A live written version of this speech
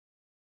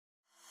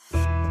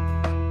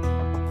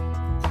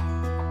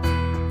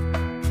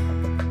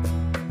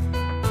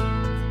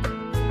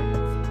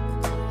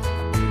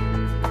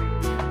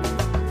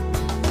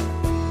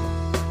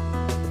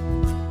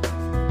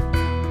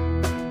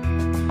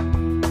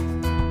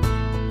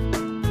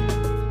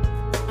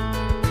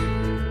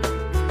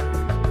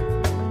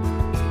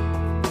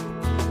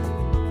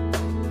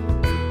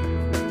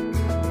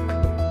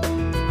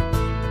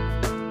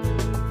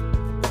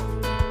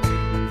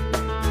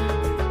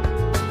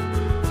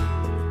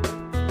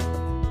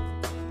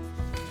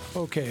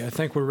Okay, I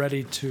think we're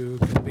ready to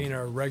convene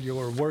our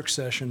regular work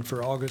session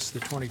for August the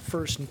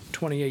 21st,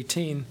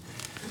 2018.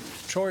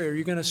 Troy, are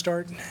you going to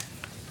start?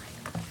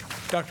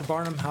 Dr.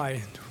 Barnum,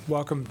 hi.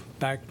 Welcome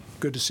back.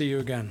 Good to see you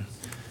again.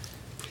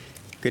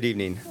 Good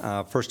evening.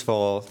 First of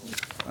all,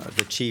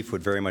 the chief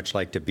would very much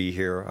like to be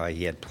here.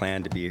 He had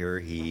planned to be here.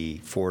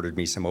 He forwarded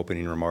me some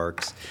opening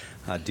remarks.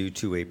 Due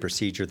to a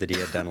procedure that he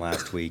had done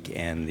last week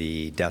and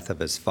the death of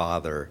his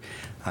father,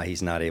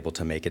 he's not able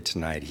to make it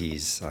tonight.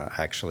 He's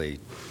actually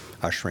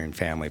ushering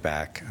family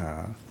back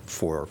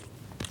for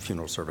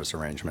funeral service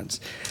arrangements.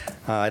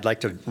 I'd like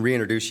to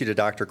reintroduce you to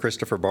Dr.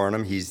 Christopher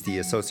Barnum. He's the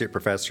Associate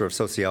Professor of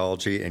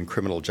Sociology and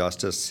Criminal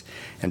Justice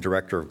and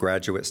Director of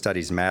Graduate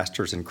Studies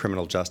Masters in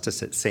Criminal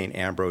Justice at St.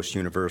 Ambrose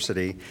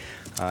University.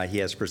 He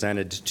has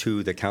presented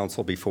to the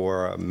council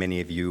before. Many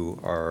of you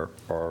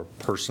are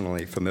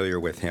personally familiar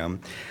with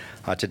him.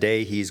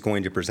 Today, he's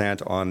going to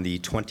present on the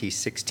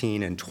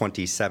 2016 and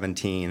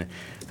 2017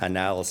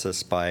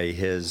 analysis by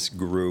his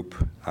group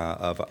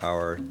of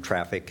our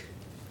traffic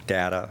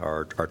data,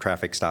 our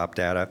traffic stop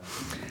data.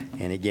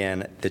 And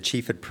again, the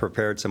chief had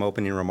prepared some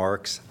opening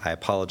remarks. I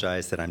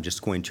apologize that I'm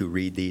just going to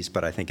read these,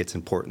 but I think it's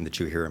important that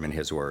you hear them in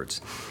his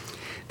words.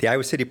 The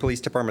Iowa City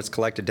Police Department has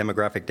collected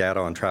demographic data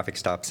on traffic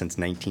stops since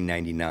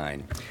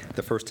 1999.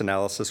 The first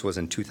analysis was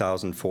in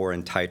 2004,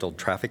 entitled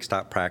Traffic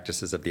Stop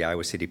Practices of the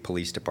Iowa City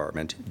Police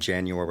Department,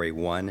 January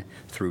 1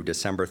 through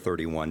December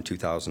 31,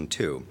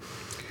 2002.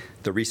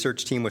 The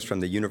research team was from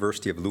the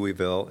University of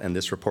Louisville, and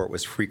this report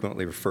was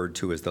frequently referred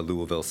to as the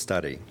Louisville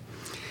Study.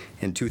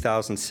 In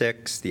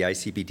 2006, the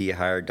ICPD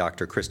hired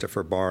Dr.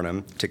 Christopher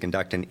Barnum to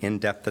conduct an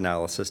in-depth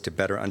analysis to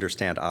better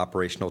understand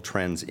operational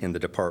trends in the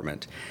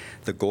department.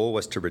 The goal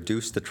was to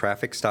reduce the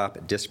traffic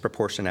stop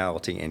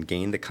disproportionality and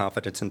gain the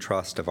confidence and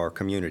trust of our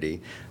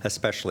community,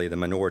 especially the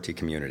minority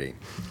community.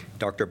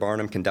 Dr.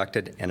 Barnum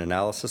conducted an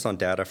analysis on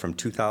data from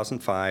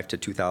 2005 to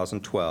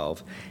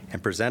 2012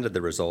 and presented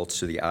the results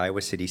to the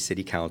Iowa City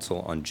City Council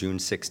on June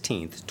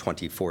 16,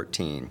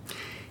 2014.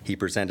 He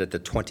presented the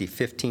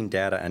 2015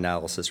 data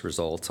analysis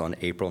results on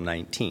April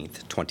 19,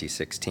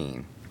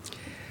 2016.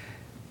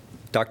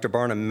 Dr.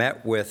 Barnum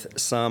met with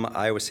some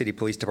Iowa City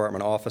Police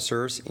Department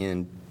officers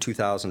in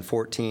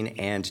 2014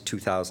 and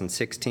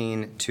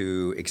 2016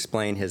 to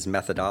explain his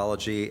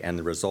methodology and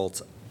the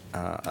results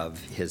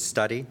of his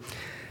study.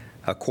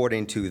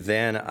 According to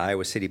then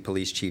Iowa City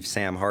Police Chief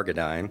Sam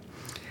Hargadine,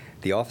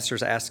 the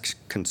officers asked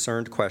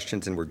concerned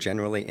questions and were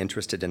genuinely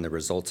interested in the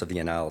results of the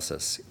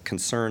analysis.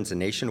 Concerns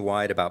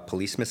nationwide about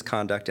police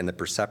misconduct and the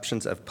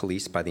perceptions of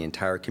police by the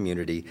entire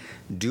community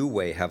do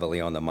weigh heavily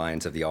on the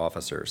minds of the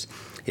officers.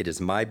 It is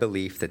my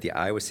belief that the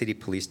Iowa City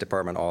Police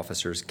Department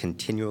officers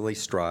continually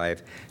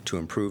strive to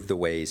improve the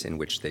ways in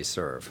which they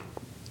serve.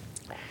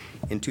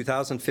 In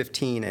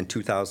 2015 and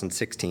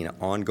 2016,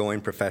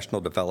 ongoing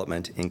professional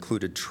development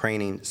included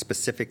training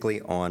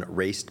specifically on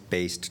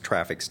race-based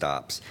traffic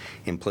stops,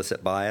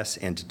 implicit bias,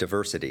 and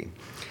diversity.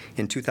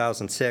 In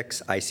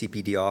 2006,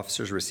 ICPD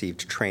officers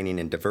received training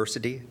in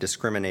diversity,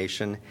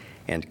 discrimination,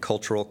 and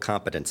cultural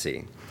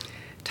competency.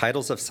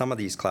 Titles of some of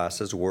these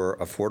classes were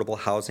Affordable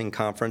Housing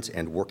Conference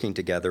and Working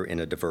Together in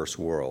a Diverse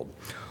World.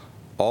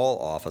 All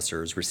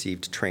officers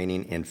received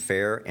training in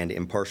fair and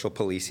impartial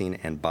policing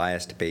and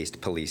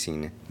bias-based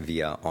policing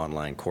via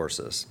online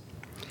courses.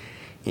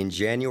 In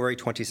January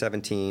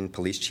 2017,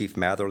 Police Chief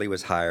Matherly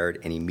was hired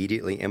and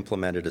immediately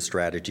implemented a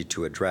strategy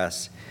to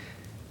address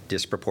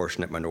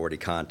disproportionate minority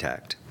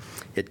contact.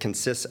 It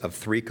consists of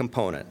three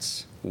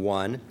components.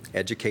 One,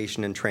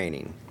 education and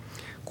training.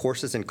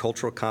 Courses in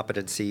cultural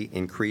competency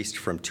increased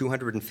from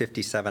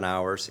 257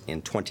 hours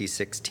in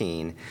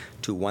 2016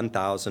 to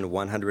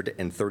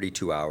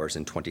 1,132 hours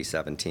in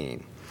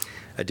 2017.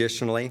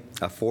 Additionally,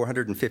 a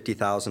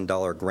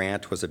 $450,000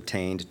 grant was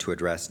obtained to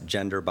address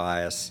gender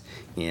bias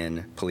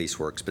in police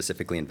work,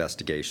 specifically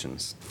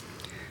investigations.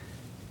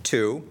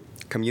 Two,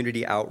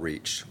 community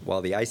outreach.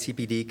 While the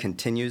ICPD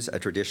continues a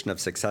tradition of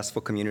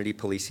successful community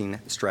policing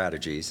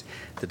strategies,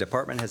 the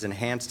department has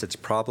enhanced its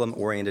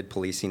problem-oriented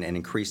policing and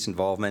increased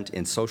involvement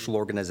in social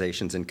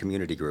organizations and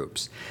community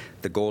groups.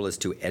 The goal is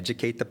to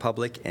educate the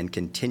public and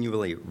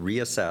continually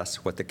reassess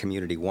what the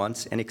community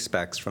wants and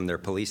expects from their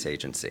police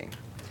agency.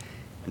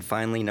 And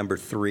finally, number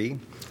three,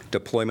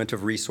 deployment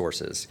of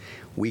resources.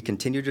 We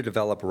continue to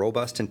develop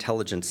robust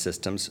intelligence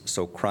systems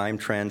so crime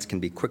trends can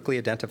be quickly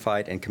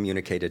identified and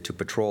communicated to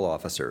patrol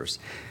officers.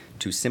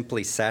 To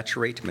simply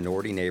saturate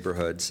minority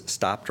neighborhoods,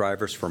 stop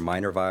drivers for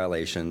minor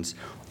violations,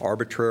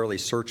 arbitrarily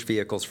search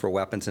vehicles for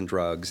weapons and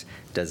drugs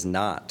does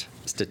not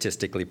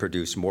statistically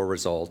produce more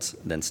results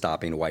than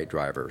stopping white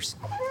drivers.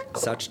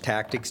 Such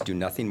tactics do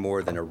nothing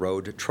more than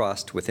erode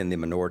trust within the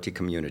minority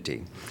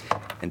community.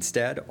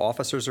 Instead,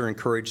 officers are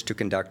encouraged to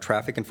conduct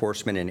traffic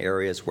enforcement in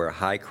areas where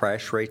high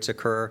crash rates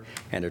occur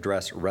and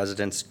address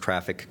residents'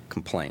 traffic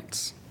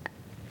complaints.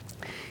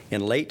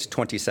 In late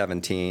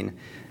 2017,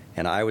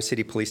 An Iowa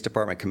City Police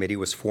Department committee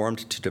was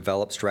formed to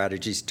develop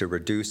strategies to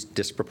reduce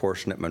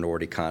disproportionate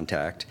minority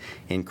contact,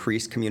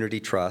 increase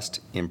community trust,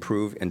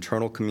 improve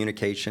internal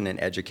communication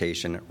and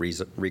education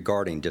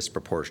regarding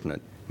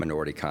disproportionate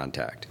minority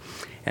contact,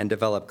 and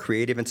develop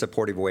creative and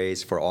supportive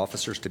ways for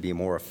officers to be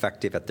more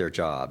effective at their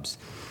jobs.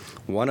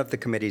 One of the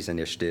committee's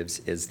initiatives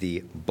is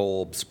the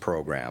BULBS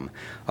program,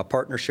 a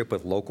partnership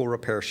with local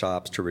repair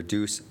shops to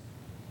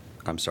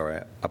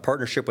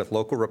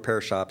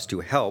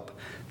help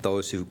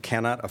those who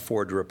cannot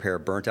afford to repair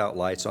burnt-out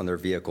lights on their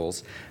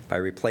vehicles by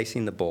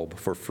replacing the bulb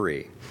for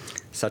free.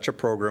 Such a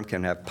program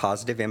can have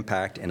positive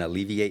impact and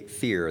alleviate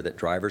fear that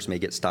drivers may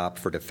get stopped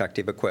for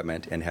defective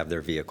equipment and have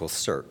their vehicles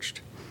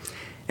searched.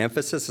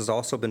 Emphasis has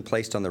also been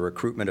placed on the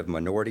recruitment of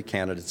minority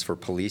candidates for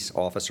police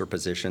officer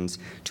positions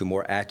to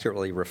more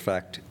accurately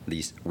reflect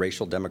the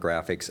racial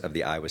demographics of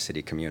the Iowa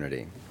City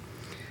community.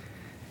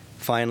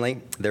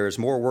 Finally, there is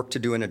more work to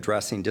do in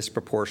addressing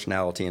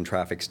disproportionality in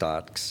traffic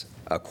stops,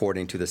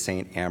 according to the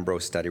St.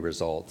 Ambrose study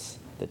results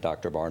that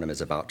Dr. Barnum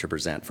is about to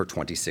present for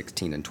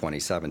 2016 and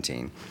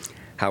 2017.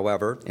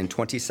 However, in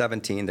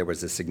 2017, there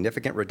was a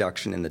significant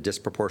reduction in the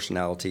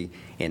disproportionality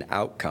in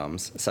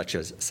outcomes, such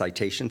as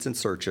citations and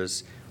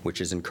searches, which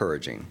is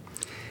encouraging.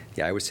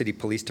 The Iowa City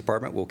Police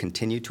Department will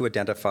continue to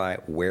identify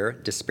where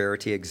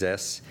disparity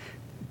exists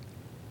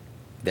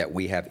that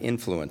we have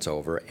influence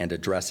over and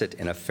address it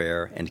in a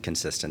fair and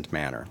consistent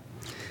manner.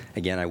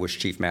 Again, I wish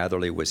Chief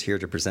Matherly was here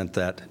to present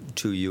that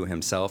to you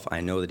himself.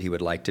 I know that he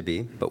would like to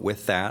be, but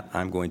with that,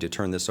 I'm going to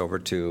turn this over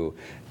to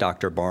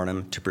Dr.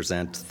 Barnum to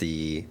present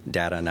the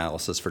data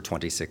analysis for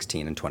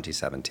 2016 and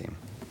 2017.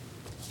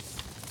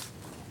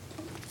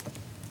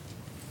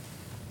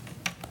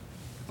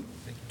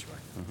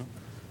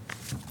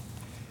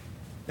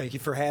 Thank you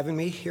for having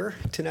me here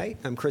tonight.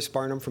 I'm Chris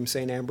Barnum from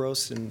St.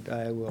 Ambrose, and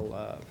I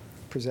will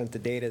present the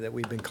data that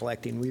we've been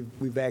collecting.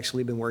 We've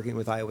actually been working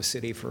with Iowa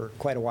City for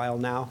quite a while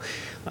now,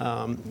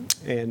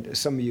 and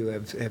some of you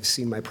have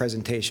seen my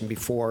presentation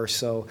before.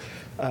 So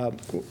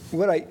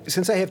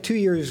since I have 2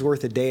 years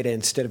worth of data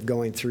instead of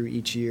going through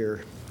each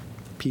year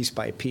piece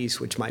by piece,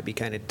 which might be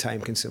kind of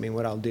time consuming,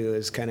 what I'll do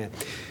is kind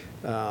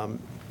of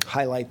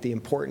highlight the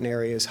important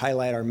areas,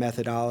 highlight our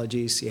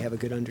methodologies so you have a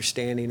good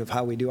understanding of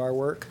how we do our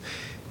work.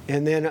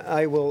 And then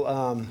I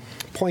will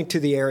point to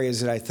the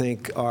areas that I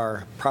think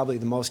are probably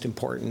the most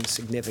important and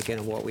significant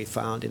of what we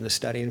found in the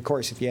study. And of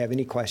course, if you have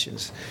any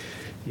questions,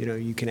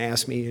 you can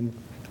ask me. And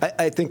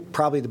I think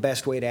probably the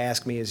best way to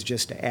ask me is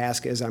just to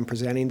ask as I'm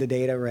presenting the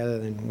data rather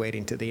than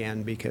waiting to the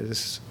end,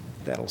 because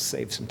that'll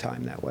save some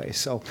time that way.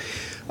 So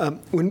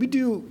when we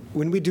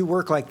do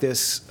work like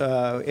this,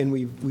 and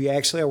we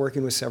actually are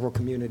working with several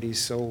communities,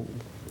 so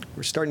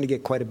we're starting to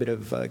get quite a bit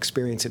of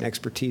experience and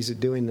expertise at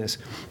doing this.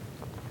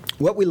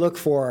 What we look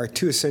for are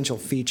two essential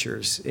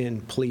features in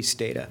police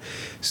data.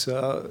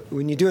 So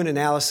when you do an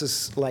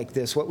analysis like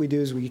this, what we do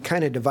is we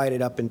kind of divide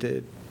it up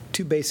into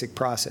two basic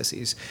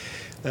processes.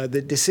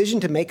 The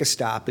decision to make a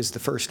stop is the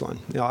first one,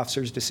 the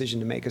officer's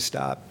decision to make a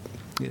stop.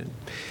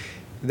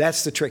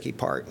 That's the tricky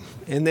part.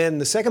 And then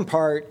the second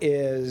part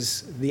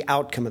is the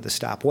outcome of the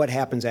stop, what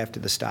happens after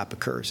the stop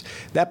occurs.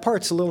 That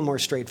part's a little more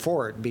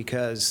straightforward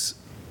because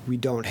we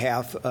don't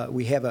have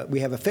we have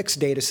a fixed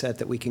data set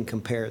that we can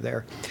compare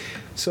there.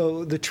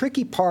 So the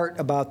tricky part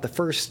about the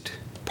first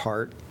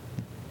part,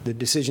 the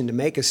decision to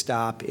make a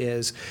stop,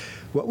 is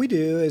what we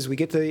do is we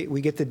get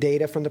the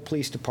data from the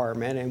police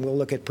department, and we'll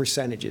look at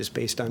percentages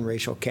based on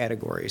racial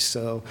categories.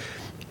 So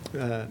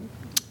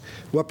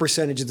what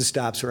percentage of the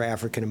stops were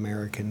African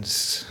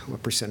Americans,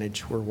 what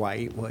percentage were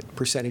white, what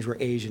percentage were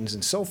Asians,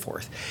 and so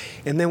forth.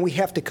 And then we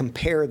have to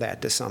compare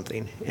that to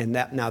something, and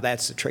now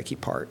that's the tricky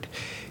part.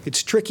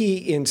 It's tricky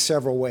in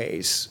several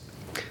ways.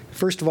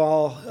 First of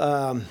all,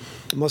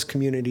 most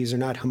communities are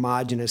not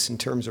homogeneous in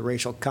terms of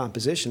racial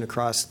composition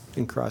across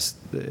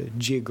the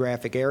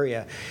geographic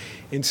area.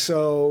 And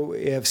so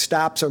if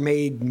stops are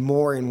made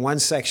more in one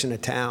section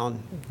of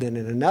town than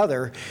in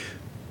another,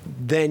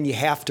 then you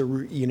have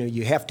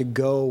to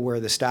go where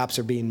the stops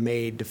are being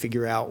made to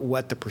figure out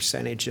what the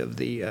percentage of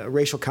the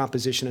racial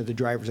composition of the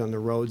drivers on the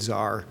roads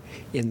are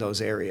in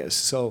those areas.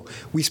 So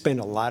we spend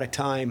a lot of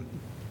time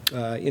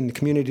in the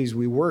communities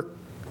we work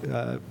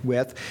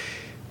with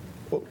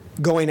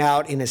going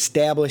out and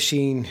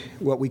establishing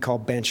what we call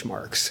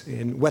benchmarks.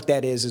 And what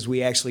that is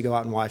we actually go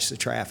out and watch the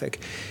traffic.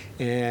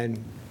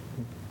 And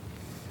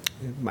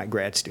my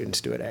grad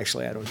students do it,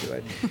 actually. I don't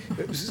do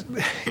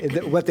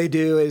it. What they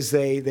do is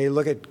they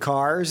look at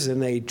cars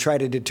and they try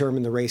to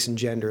determine the race and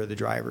gender of the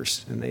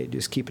drivers, and they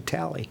just keep a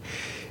tally.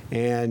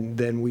 And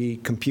then we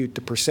compute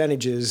the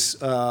percentages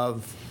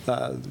of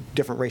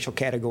different racial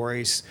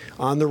categories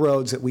on the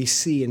roads that we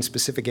see in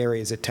specific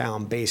areas of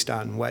town based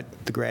on what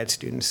the grad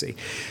students see.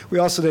 We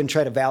also then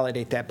try to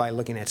validate that by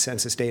looking at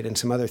census data and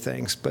some other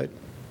things. But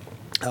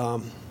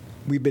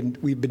we've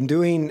been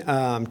doing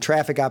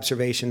traffic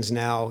observations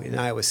now in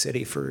Iowa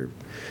City for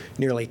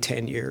nearly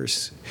 10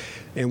 years.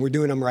 And we're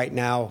doing them right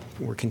now.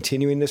 We're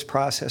continuing this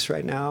process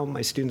right now.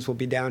 My students will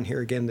be down here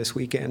again this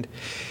weekend.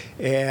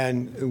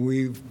 And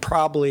we're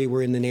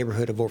in the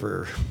neighborhood of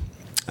over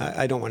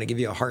I don't want to give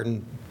you a hard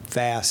and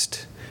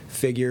fast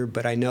figure,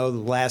 but I know the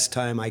last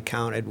time I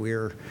counted, we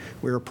were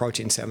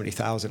approaching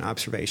 70,000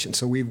 observations.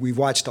 So we've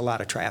watched a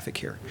lot of traffic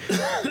here.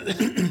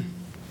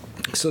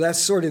 So that's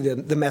sort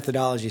of the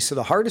methodology. So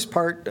the hardest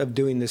part of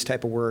doing this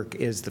type of work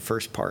is the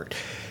first part.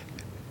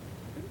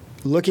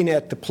 Looking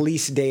at the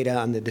police data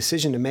on the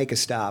decision to make a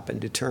stop and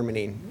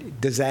determining,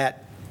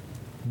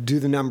 do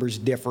the numbers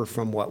differ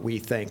from what we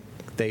think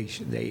they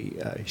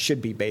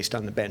should be based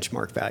on the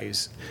benchmark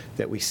values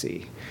that we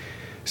see.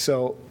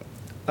 So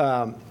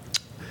on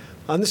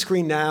the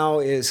screen now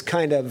is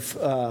kind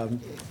of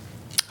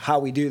how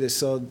we do this.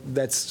 So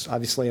that's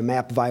obviously a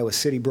map of Iowa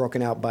City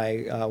broken out by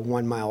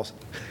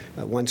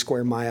 1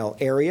 square mile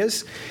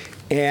areas.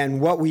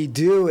 And what we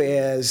do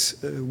is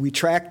we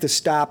track the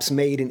stops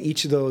made in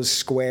each of those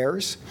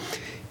squares,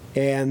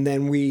 and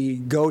then we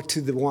go to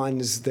the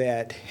ones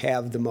that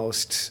have the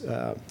most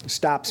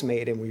stops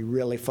made, and we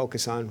really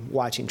focus on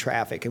watching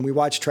traffic. And we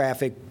watch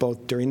traffic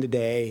both during the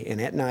day and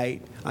at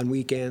night, on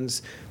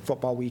weekends,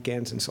 football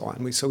weekends, and so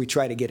on. So we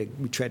try to get a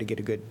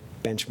good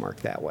benchmark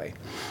that way.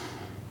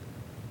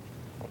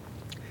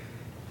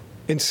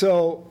 And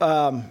so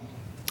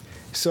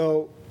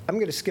I'm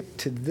going to skip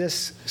to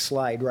this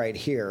slide right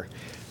here.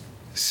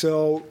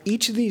 So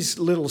each of these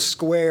little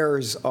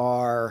squares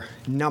are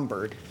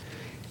numbered,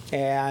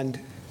 and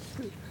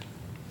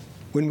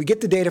when we get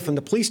the data from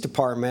the police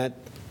department,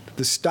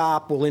 the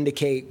stop will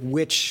indicate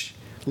which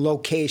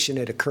location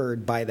it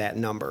occurred by that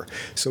number,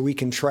 so we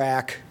can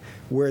track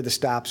where the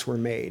stops were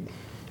made.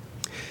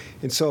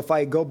 And so if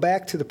I go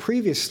back to the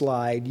previous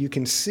slide, you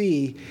can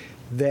see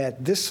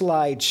that this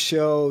slide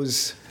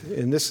shows,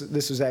 and this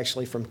was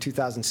actually from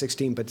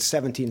 2016, but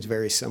 17 is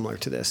very similar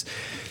to this,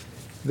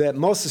 that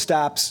most of the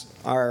stops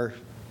are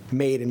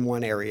made in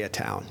one area of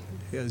town,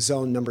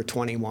 zone number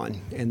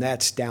 21, and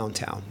that's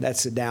downtown.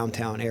 That's the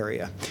downtown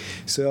area.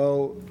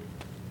 So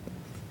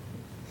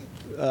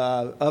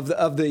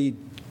of the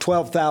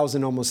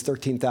 12,000, almost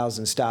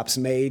 13,000 stops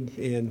made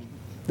in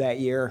that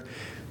year,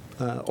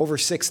 over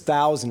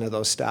 6,000 of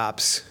those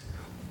stops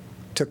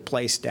took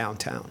place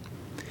downtown.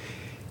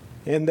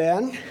 And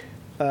then,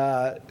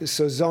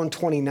 so zone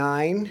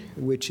 29,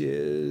 which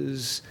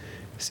is,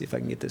 let's see if I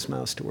can get this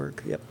mouse to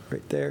work. Yep,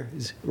 right there,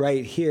 is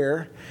right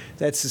here.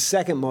 That's the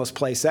second most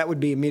place. That would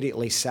be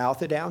immediately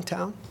south of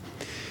downtown,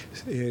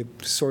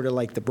 sort of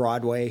like the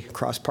Broadway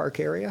Cross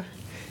Park area.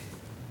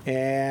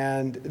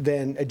 And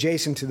then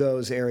adjacent to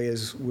those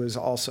areas were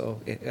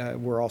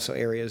also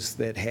areas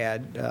that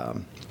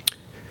had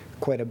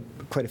quite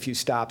a few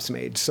stops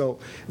made. So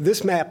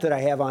this map that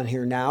I have on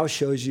here now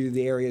shows you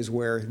the areas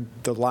where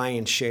the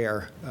lion's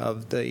share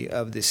of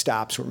the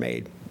stops were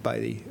made by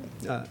the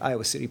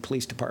Iowa City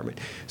Police Department.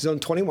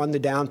 Zone 21, the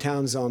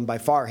downtown zone, by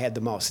far had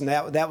the most, and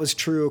that was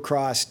true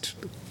across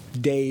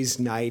days,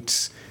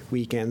 nights,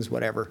 weekends,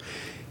 whatever.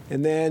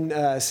 And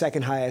then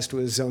second highest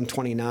was zone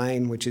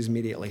 29, which is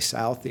immediately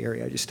south, the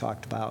area I just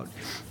talked about.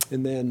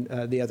 And then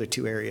the other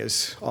two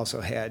areas also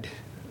had,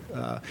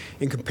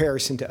 in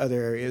comparison to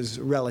other areas,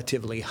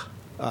 relatively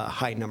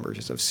high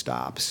numbers of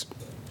stops.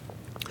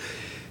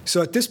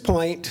 So at this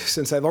point,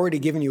 since I've already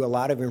given you a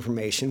lot of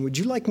information, would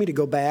you like me to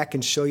go back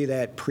and show you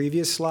that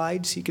previous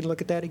slide so you can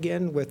look at that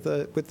again with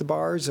the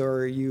bars, or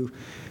are you,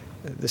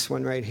 this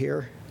one right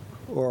here,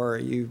 or are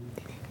you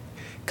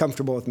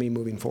comfortable with me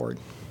moving forward?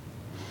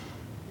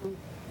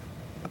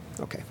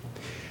 Okay.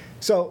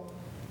 So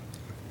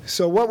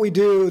what we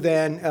do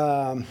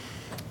then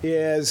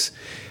is,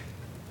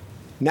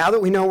 now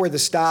that we know where the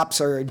stops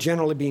are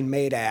generally being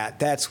made at,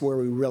 that's where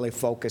we really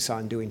focus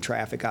on doing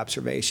traffic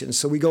observations.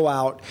 So we go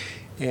out,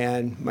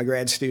 and my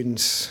grad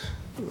students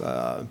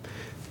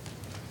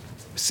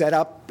set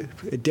up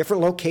at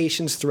different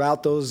locations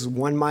throughout those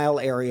 1 mile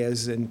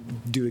areas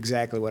and do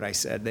exactly what I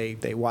said.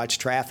 They watch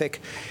traffic,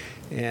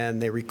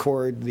 and they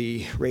record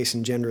the race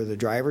and gender of the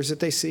drivers that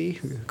they see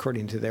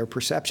according to their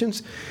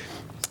perceptions.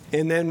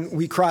 And then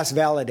we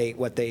cross-validate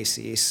what they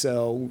see.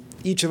 So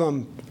each of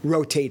them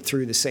rotate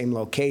through the same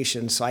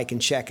location, so I can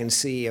check and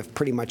see if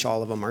pretty much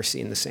all of them are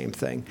seeing the same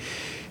thing.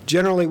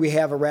 Generally, we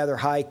have a rather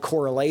high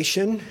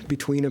correlation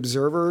between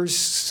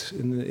observers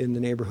in the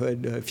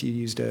neighborhood, if you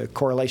used a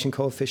correlation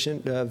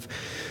coefficient of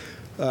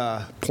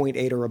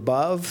 0.8 or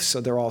above,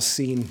 so they're all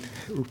seeing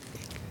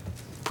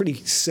pretty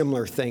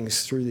similar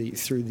things through the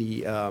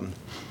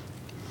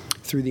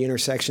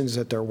intersections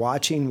that they're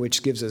watching,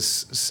 which gives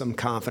us some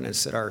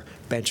confidence that our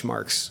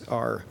benchmarks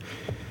are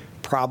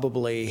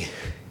probably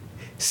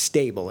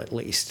stable, at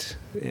least,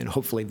 and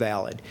hopefully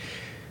valid.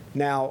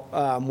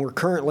 Now, we're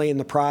currently in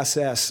the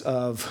process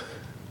of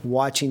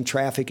watching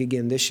traffic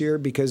again this year,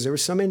 because there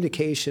was some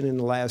indication in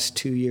the last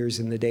 2 years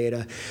in the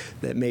data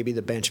that maybe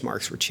the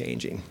benchmarks were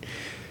changing.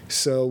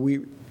 So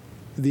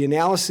the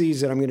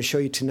analyses that I'm going to show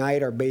you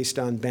tonight are based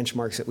on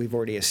benchmarks that we've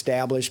already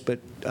established, but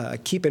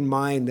keep in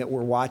mind that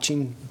we're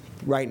watching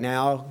right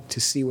now to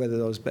see whether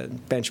those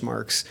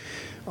benchmarks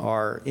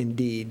are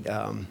indeed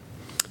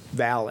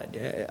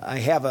valid. I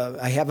have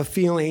a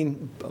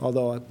feeling,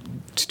 although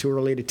it's too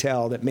early to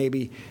tell, that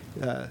maybe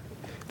the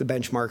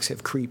benchmarks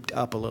have creeped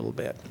up a little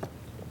bit.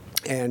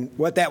 And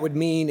what that would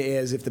mean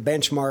is if the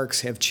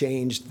benchmarks have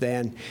changed,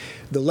 then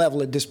the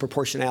level of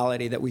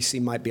disproportionality that we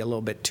see might be a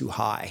little bit too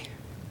high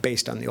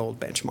based on the old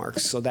benchmarks.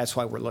 So that's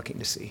why we're looking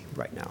to see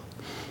right now.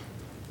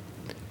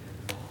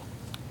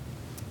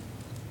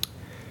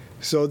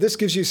 So this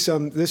gives you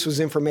this was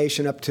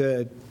information up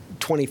to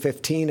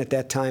 2015. At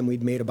that time,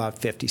 we'd made about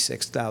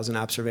 56,000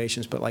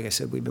 observations, but like I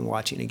said, we've been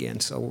watching again,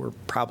 so we're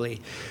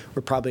probably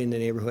in the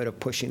neighborhood of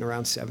pushing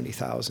around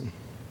 70,000.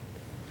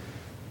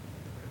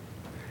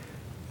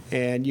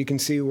 And you can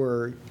see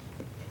we're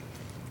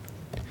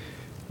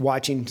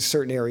watching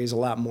certain areas a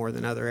lot more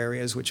than other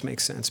areas, which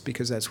makes sense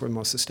because that's where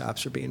most of the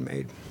stops are being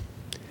made.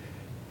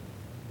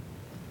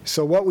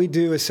 So what we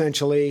do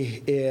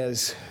essentially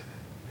is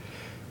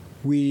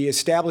we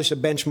establish a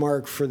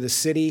benchmark for the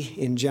city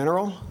in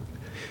general,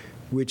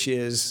 which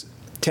is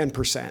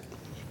 10%.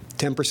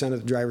 10%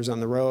 of the drivers on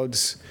the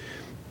roads,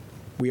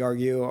 we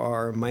argue,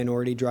 are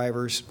minority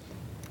drivers,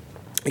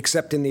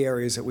 except in the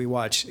areas that we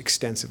watch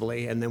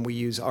extensively, and then we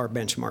use our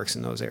benchmarks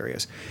in those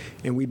areas.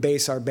 And we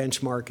base our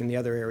benchmark in the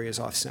other areas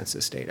off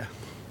census data.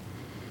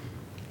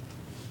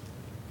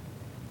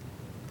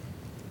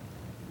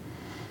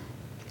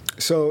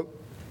 So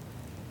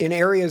in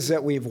areas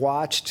that we've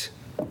watched,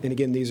 and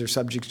again, these are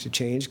subject to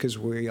change because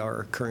we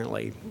are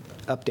currently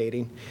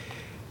updating,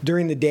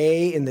 during the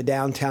day in the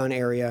downtown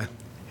area,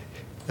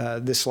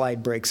 this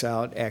slide breaks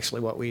out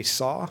actually what we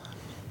saw.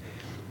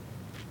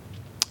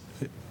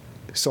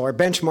 So our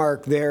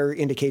benchmark there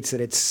indicates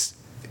that it's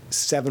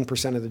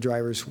 7% of the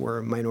drivers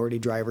were minority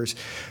drivers.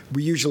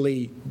 We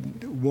usually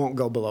won't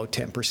go below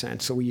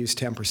 10%, so we use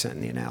 10%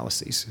 in the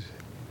analyses.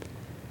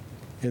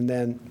 And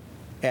then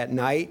at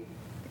night,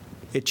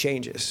 it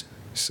changes.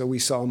 So we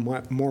saw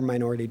more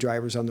minority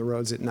drivers on the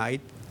roads at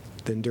night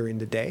than during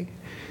the day,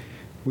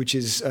 which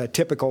is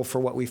typical for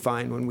what we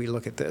find when we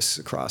look at this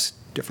across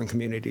different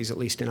communities, at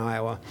least in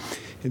Iowa.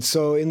 And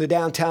so in the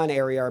downtown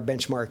area, our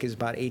benchmark is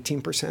about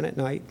 18% at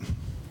night.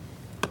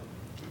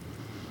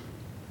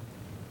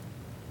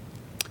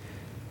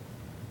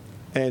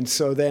 And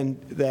so then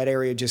that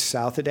area just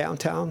south of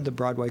downtown, the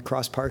Broadway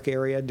Cross Park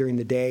area, during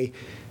the day,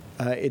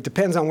 it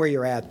depends on where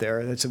you're at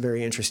there. That's a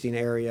very interesting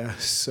area.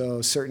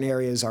 So certain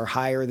areas are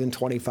higher than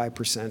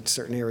 25%.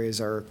 Certain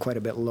areas are quite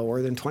a bit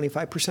lower than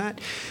 25%.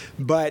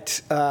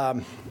 But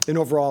an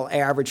overall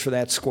average for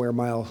that square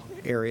mile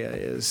area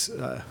is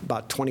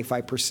about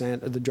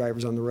 25% of the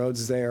drivers on the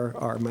roads there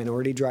are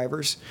minority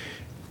drivers.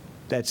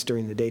 That's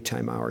during the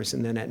daytime hours.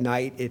 And then at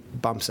night,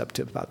 it bumps up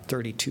to about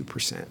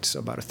 32%, so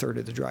about a third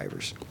of the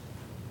drivers.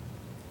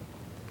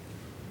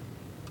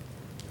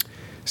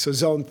 So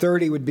zone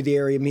 30 would be the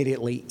area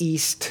immediately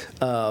east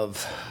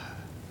of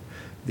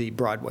the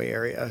Broadway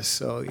area.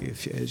 So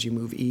as you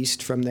move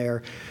east from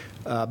there,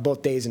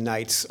 both days and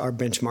nights, our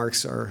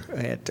benchmarks are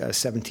at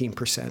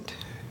 17%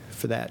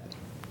 for that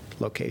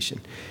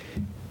location.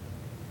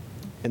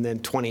 And then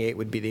 28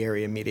 would be the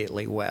area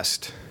immediately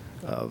west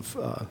of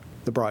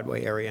the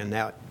Broadway area. And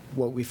that,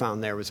 what we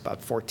found there was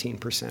about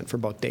 14% for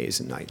both days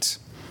and nights.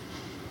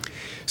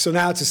 So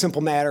now it's a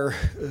simple matter.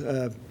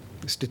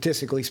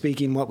 Statistically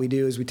speaking, what we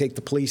do is we take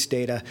the police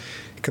data,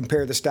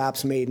 compare the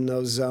stops made in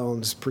those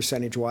zones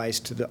percentage-wise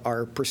to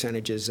our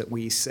percentages that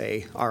we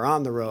say are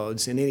on the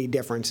roads, and any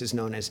difference is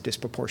known as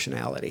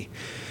disproportionality.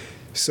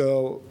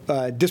 So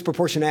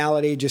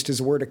disproportionality, just as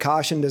a word of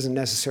caution, doesn't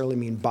necessarily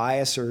mean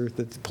bias or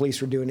that the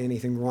police were doing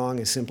anything wrong.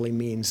 It simply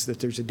means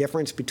that there's a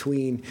difference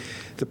between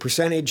the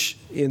percentage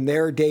in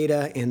their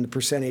data and the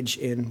percentage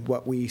in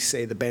what we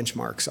say the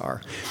benchmarks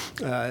are.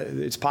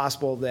 It's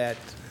possible that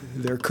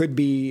there could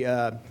be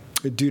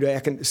due to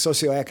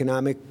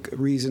socioeconomic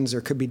reasons, there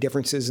could be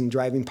differences in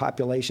driving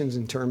populations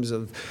in terms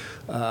of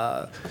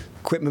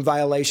equipment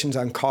violations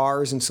on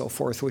cars and so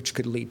forth, which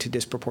could lead to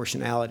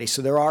disproportionality.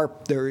 So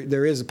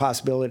there is a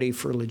possibility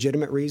for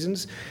legitimate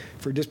reasons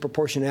for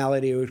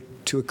disproportionality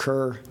to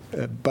occur,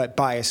 but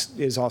bias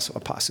is also a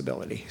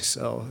possibility.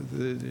 So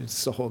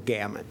it's the whole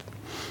gamut.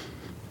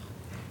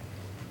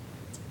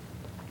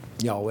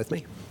 Y'all with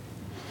me?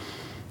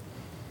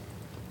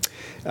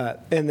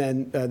 And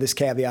then this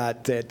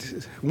caveat that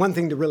one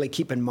thing to really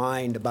keep in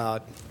mind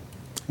about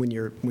when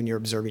you're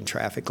observing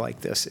traffic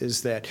like this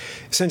is that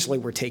essentially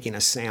we're taking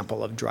a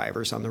sample of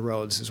drivers on the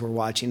roads as we're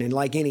watching, and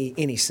like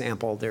any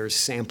sample, there's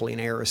sampling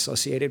error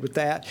associated with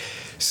that.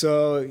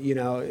 So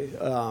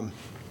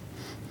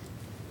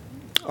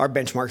our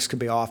benchmarks could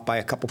be off by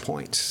a couple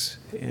points.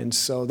 And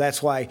so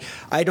that's why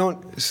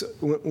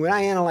when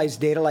I analyze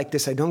data like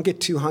this, I don't get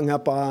too hung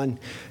up on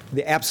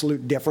the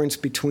absolute difference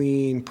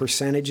between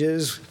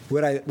percentages.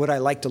 What I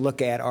like to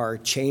look at are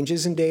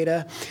changes in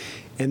data,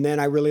 and then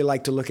I really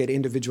like to look at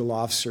individual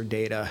officer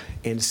data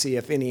and see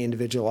if any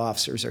individual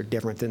officers are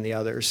different than the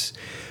others.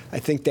 I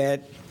think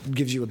that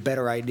gives you a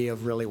better idea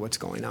of really what's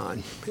going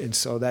on. And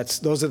so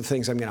those are the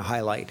things I'm going to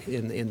highlight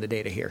in the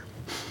data here.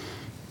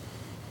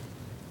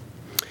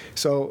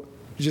 So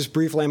just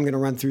briefly, I'm going to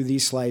run through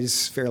these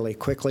slides fairly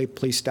quickly.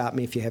 Please stop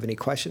me if you have any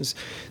questions.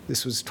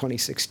 This was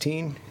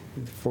 2016.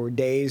 For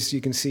days,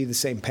 you can see the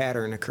same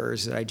pattern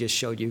occurs that I just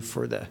showed you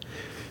for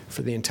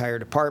for the entire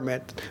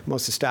department.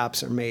 Most of the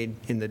stops are made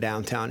in the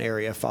downtown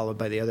area, followed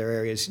by the other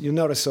areas. You'll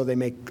notice, though, they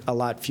make a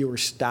lot fewer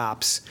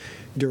stops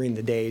during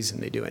the days than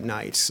they do at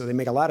night. So they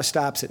make a lot of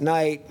stops at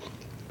night,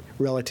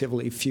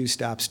 relatively few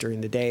stops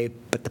during the day,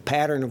 but the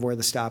pattern of where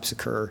the stops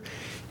occur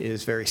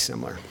is very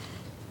similar.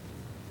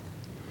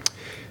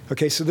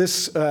 Okay, so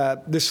this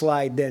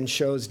slide then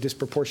shows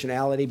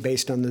disproportionality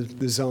based on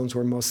the zones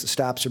where most of the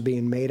stops are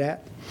being made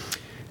at.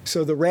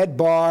 So the red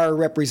bar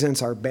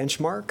represents our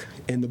benchmark,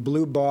 and the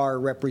blue bar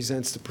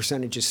represents the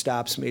percentage of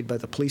stops made by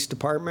the police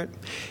department.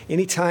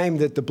 Anytime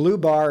that the blue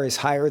bar is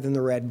higher than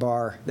the red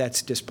bar,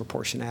 that's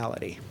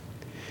disproportionality.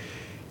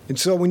 And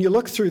so when you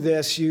look through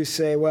this, you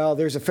say, well,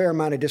 there's a fair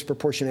amount of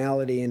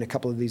disproportionality in a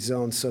couple of these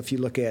zones. So if you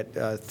look at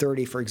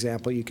 30, for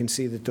example, you can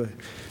see that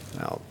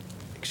I'll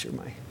make sure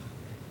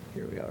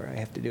here we are, I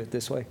have to do it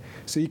this way.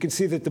 So you can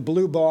see that the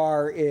blue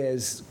bar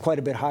is quite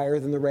a bit higher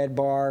than the red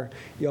bar.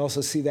 You also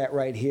see that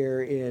right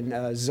here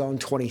in zone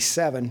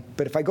 27.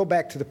 But if I go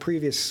back to the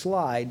previous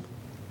slide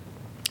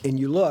and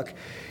you look,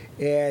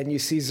 and you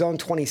see zone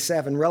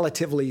 27,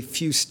 relatively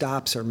few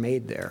stops are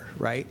made there,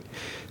 right?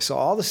 So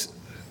all this,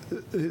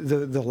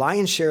 the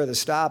lion's share of the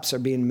stops are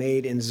being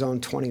made in zone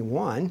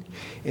 21.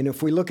 And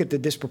if we look at the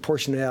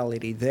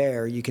disproportionality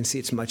there, you can see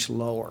it's much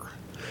lower.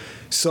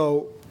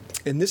 So,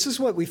 and this is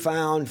what we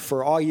found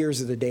for all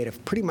years of the data.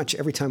 Pretty much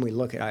every time we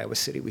look at Iowa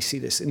City, we see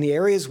this. In the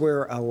areas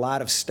where a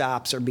lot of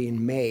stops are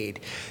being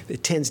made,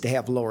 it tends to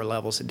have lower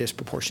levels of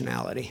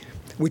disproportionality,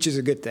 which is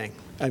a good thing.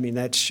 I mean,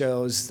 that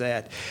shows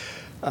that,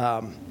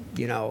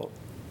 you know,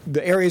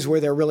 the areas where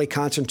they're really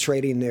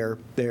concentrating their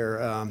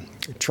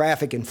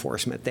traffic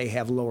enforcement, they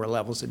have lower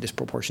levels of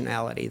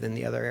disproportionality than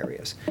the other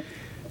areas.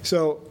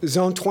 So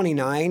zone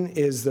 29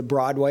 is the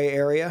Broadway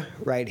area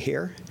right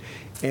here.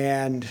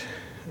 And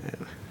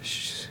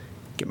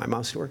get my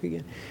mouse to work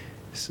again.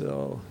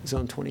 So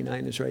zone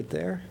 29 is right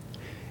there.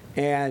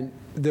 And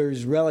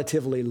there's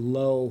relatively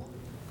low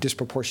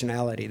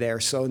disproportionality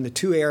there. So in the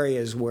two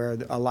areas where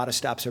a lot of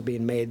stops are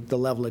being made, the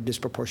level of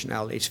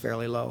disproportionality is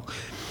fairly low.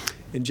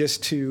 And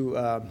just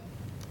to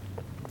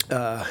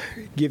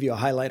give you a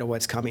highlight of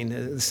what's coming,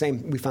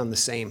 we found the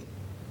same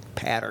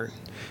pattern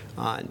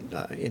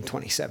in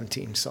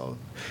 2017. So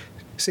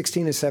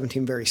 16 and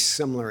 17 very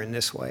similar in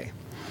this way.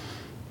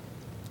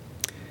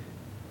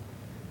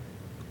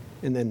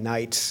 And then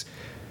nights.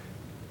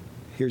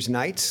 Here's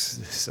nights.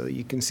 So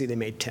you can see they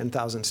made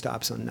 10,000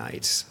 stops on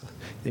nights.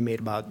 They made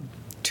about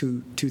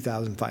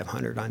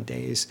 2,500 on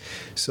days.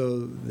 So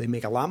they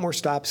make a lot more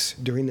stops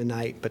during the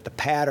night, but the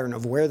pattern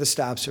of where the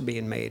stops are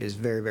being made is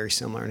very, very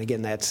similar. And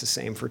again, that's the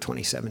same for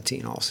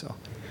 2017 also.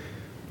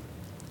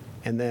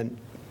 And then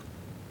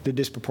the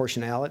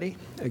disproportionality.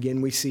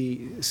 Again, we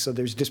see, so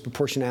there's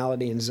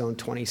disproportionality in zone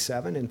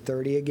 27 and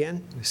 30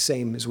 again,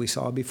 same as we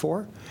saw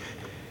before.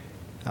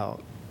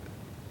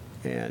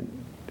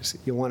 And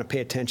you'll want to pay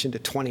attention to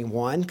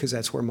 21 because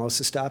that's where most of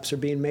the stops are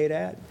being made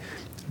at.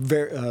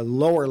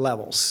 Lower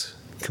levels,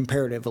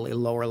 comparatively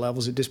lower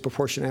levels of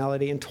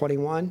disproportionality in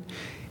 21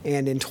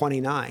 and in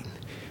 29.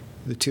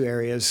 The two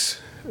areas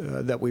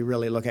that we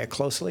really look at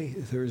closely,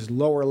 there's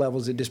lower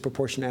levels of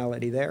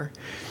disproportionality there.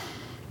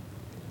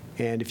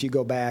 And if you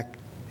go back,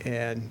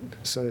 and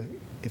so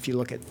if you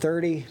look at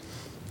 30,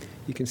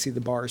 you can see the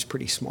bar is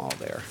pretty small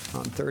there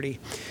on 30,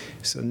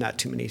 so not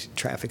too many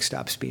traffic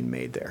stops being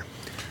made there.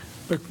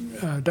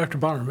 But, Dr.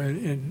 Barnum,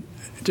 and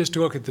just to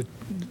look at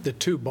the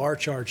two bar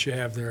charts you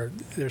have there,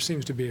 there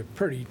seems to be a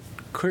pretty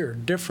clear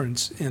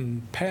difference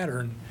in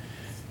pattern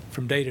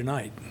from day to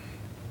night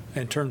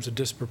in terms of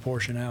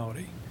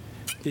disproportionality.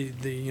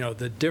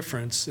 The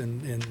difference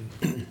in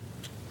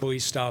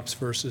police stops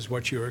versus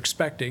what you're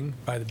expecting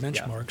by the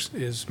benchmarks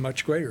is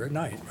much greater at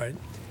night, right?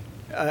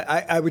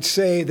 I would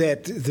say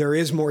that there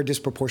is more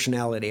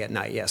disproportionality at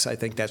night. Yes, I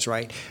think that's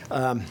right.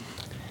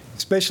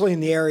 Especially in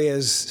the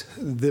areas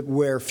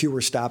where fewer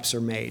stops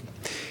are made.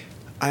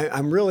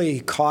 I'm really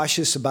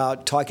cautious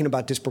about talking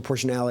about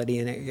disproportionality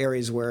in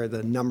areas where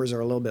the numbers are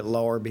a little bit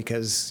lower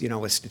because,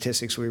 with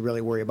statistics, we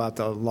really worry about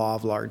the law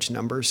of large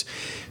numbers.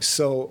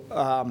 So,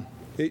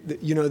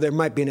 there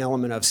might be an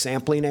element of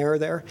sampling error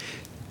there,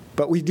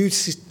 but we do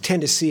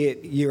tend to see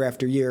it year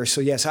after year.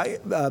 So, yes,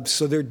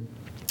 so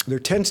there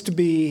tends to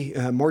be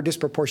more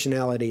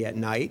disproportionality at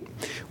night,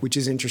 which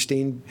is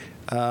interesting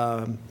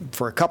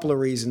for a couple of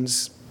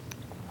reasons.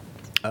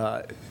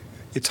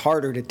 It's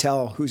harder to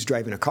tell who's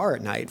driving a car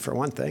at night, for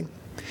one thing.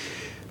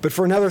 But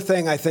for another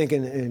thing, I think,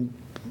 and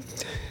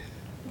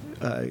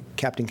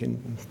Captain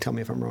can tell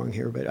me if I'm wrong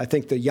here, but I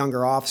think the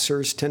younger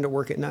officers tend to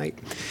work at night.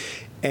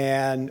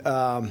 And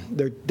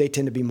they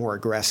tend to be more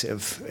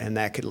aggressive, and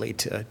that could lead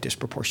to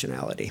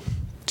disproportionality,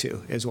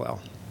 too, as well.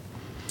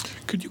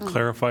 Could you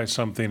clarify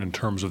something in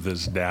terms of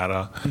this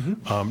data?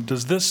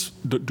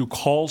 Do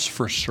calls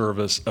for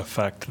service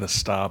affect the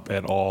stop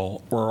at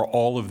all, or are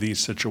all of these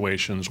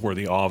situations where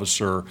the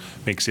officer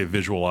makes a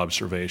visual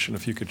observation?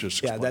 If you could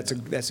just Yeah,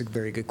 explain that's a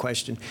very good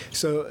question.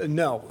 So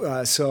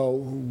no, so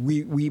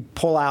we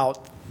pull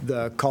out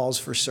the calls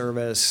for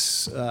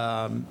service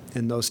and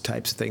those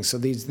types of things. So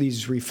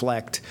these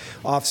reflect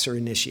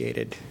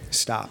officer-initiated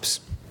stops.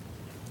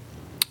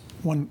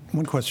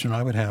 One question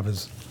I would have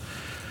is,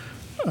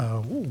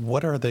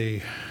 what are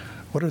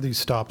these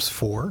stops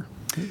for?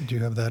 Do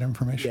you have that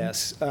information?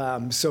 Yes.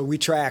 So we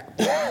track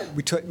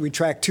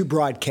two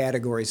broad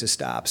categories of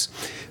stops: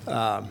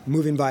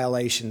 moving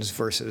violations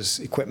versus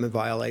equipment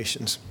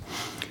violations.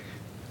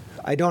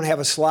 I don't have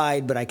a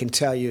slide, but I can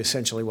tell you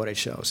essentially what it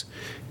shows.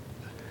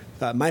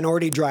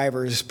 Minority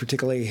drivers,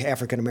 particularly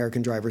African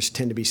American drivers,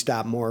 tend to be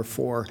stopped more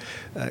for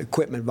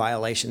equipment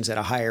violations at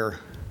a higher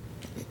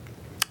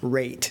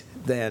rate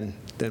than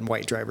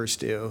white drivers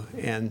do,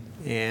 and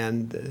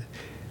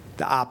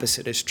the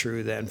opposite is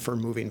true then for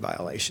moving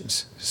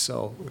violations.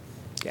 So,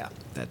 yeah,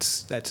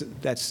 that's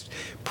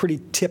pretty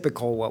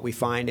typical what we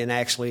find, and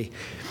actually,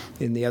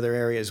 in the other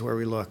areas where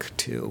we look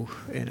to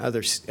in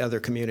other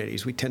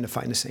communities, we tend to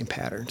find the same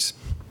patterns.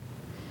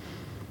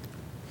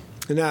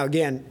 And now,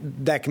 again,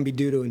 that can be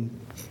due to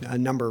a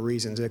number of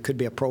reasons. It could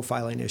be a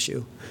profiling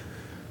issue,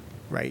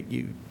 right?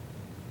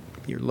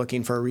 You're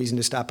looking for a reason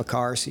to stop a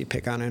car, so you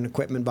pick on an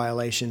equipment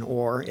violation,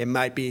 or it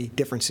might be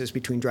differences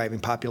between driving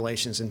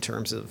populations in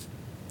terms of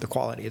the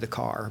quality of the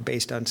car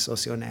based on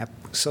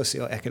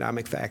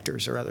socioeconomic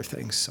factors or other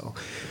things. So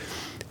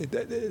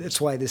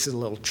that's why this is a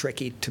little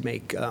tricky to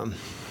make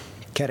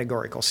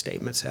categorical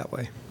statements that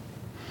way.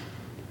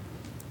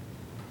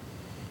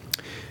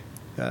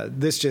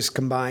 This just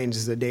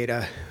combines the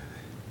data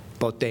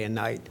both day and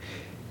night,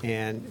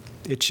 and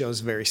it shows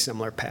a very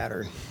similar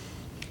pattern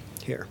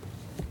here.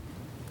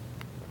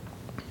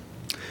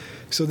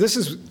 So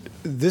these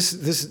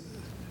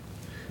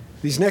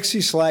next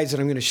few slides that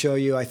I'm going to show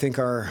you, I think,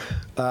 are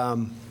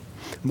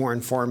more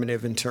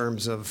informative in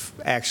terms of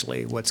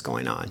actually what's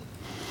going on.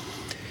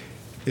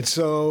 And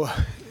so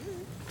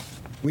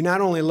we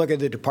not only look at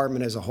the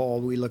department as a whole,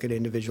 we look at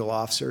individual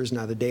officers.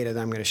 Now, the data that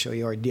I'm going to show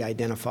you are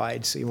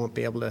de-identified, so you won't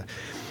be able to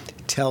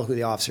tell who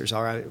the officers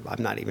are.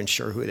 I'm not even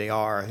sure who they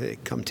are. They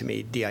come to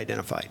me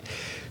de-identified.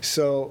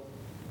 So,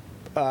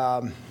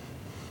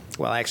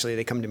 well, actually,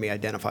 they come to me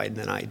identified, and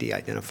then I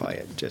de-identify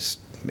it. Just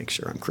make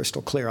sure I'm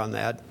crystal clear on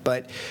that.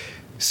 But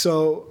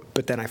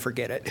then I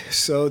forget it.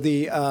 So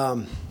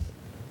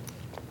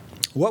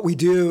what we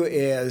do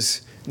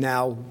is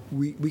now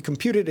we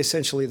compute it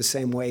essentially the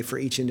same way for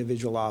each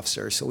individual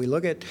officer. So we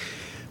look at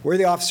where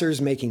the officer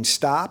is making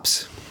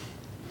stops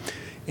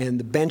and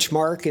the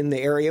benchmark in the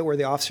area where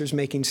the officer is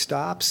making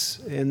stops,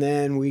 and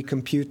then we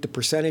compute the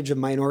percentage of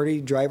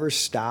minority drivers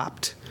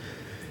stopped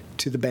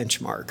to the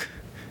benchmark,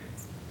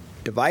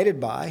 divided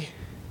by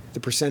the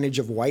percentage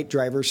of white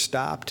drivers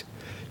stopped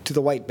to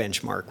the white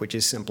benchmark, which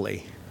is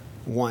simply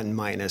 1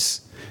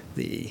 minus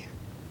the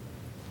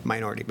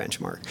minority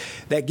benchmark.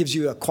 That gives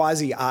you a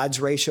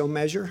quasi-odds ratio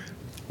measure,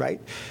 right?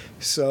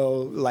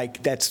 So,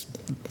 like, that's,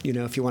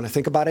 if you want to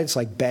think about it, it's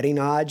like betting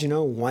odds,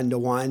 1 to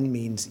 1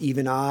 means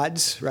even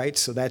odds, right?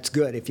 So that's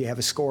good. If you have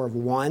a score of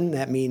 1,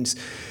 that means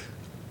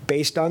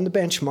based on the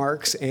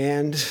benchmarks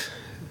and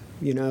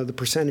the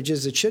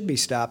percentages that should be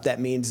stopped, that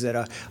means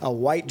that a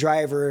white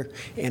driver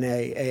and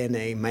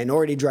a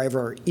minority driver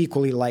are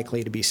equally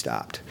likely to be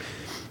stopped.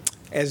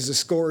 As the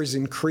scores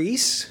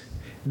increase,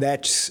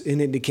 that's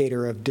an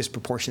indicator of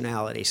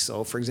disproportionality.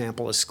 So, for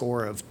example, a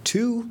score of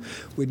 2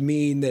 would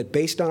mean that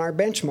based on our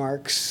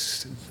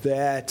benchmarks,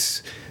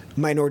 that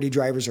minority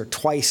drivers are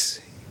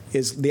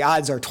the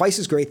odds are twice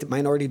as great that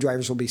minority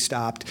drivers will be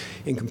stopped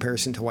in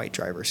comparison to white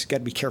drivers. You've got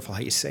to be careful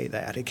how you say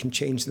that. It can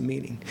change the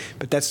meaning.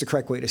 But that's the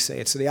correct way to say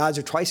it. So the odds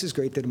are twice as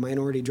great that a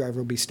minority driver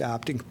will be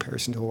stopped in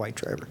comparison to a white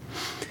driver.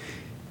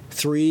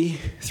 3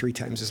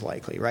 times as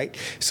likely, right?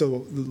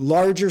 So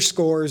larger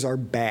scores are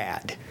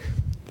bad.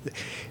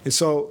 And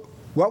so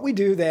what we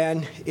do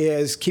then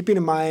is, keeping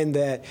in mind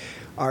that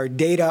our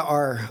data,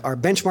 our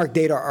benchmark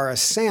data are a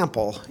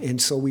sample,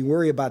 and so we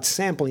worry about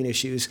sampling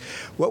issues.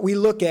 What we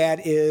look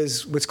at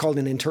is what's called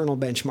an internal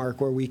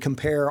benchmark, where we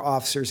compare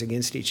officers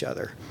against each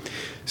other.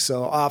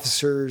 So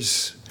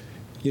officers,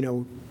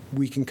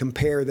 we can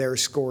compare their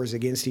scores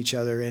against each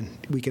other, and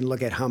we can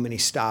look at how many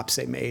stops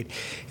they made.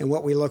 And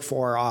what we look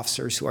for are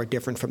officers who are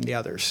different from the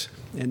others,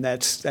 and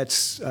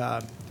that's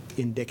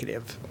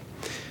indicative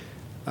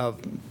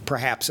of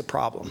perhaps a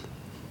problem.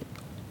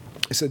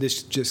 So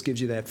this just gives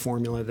you that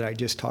formula that I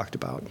just talked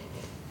about.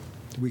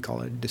 We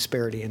call it a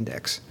disparity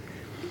index.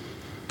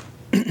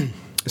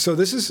 So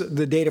this is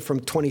the data from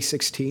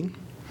 2016,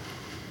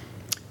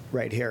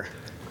 right here.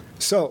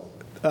 So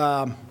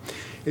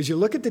as you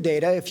look at the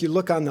data, if you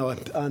look on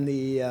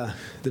the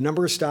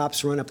number of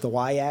stops run up the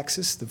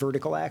y-axis, the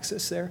vertical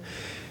axis there.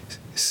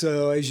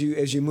 So as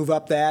you move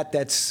up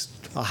that's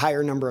a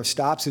higher number of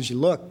stops. As you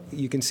look,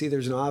 you can see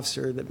there's an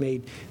officer that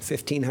made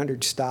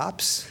 1,500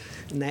 stops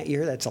in that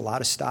year. That's a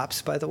lot of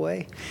stops, by the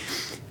way.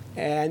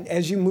 And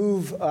as you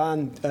move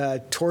on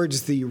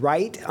towards the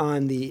right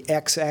on the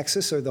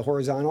x-axis or the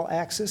horizontal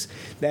axis,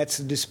 that's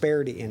the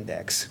disparity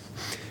index.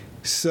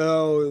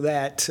 So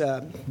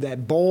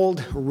that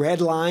bold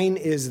red line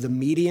is the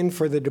median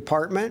for the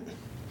department,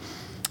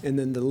 and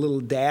then the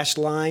little dashed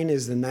line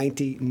is the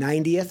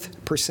 90th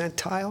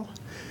percentile.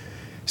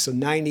 So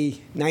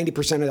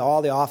 90% of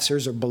all the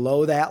officers are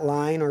below that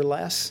line or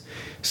less.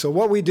 So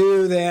what we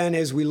do then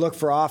is we look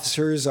for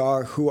officers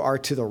who are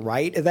to the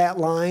right of that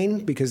line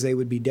because they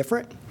would be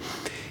different.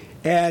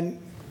 And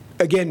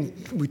again,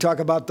 we talk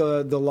about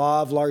the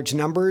law of large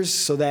numbers.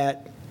 So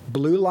that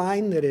blue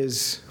line that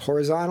is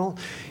horizontal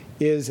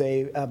is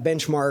a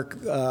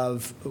benchmark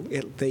of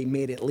they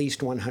made at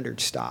least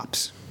 100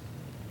 stops.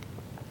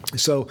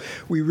 So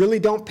we really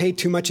don't pay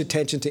too much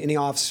attention to any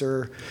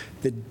officer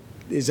that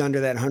is under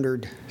that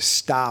 100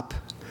 stop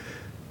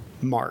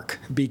mark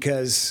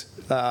because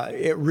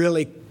it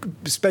really,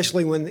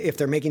 especially if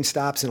they're making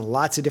stops in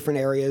lots of different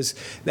areas,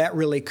 that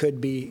really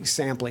could be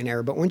sampling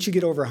error. But once you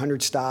get over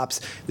 100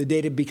 stops, the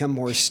data become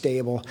more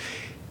stable.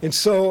 And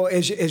so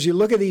as you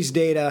look at these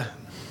data,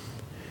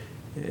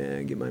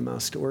 get my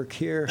mouse to work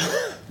here,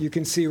 you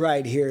can see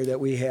right here that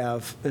we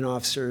have an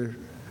officer,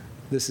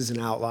 this is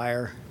an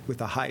outlier with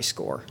a high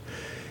score.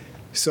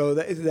 So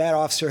that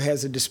officer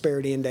has a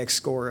disparity index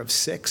score of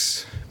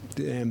 6.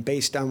 And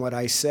based on what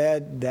I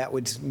said, that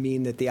would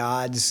mean that the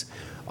odds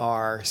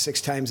are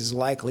 6 times as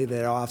likely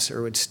that an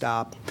officer would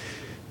stop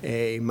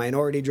a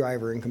minority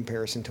driver in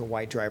comparison to a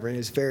white driver, and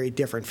is very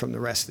different from the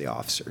rest of the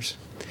officers.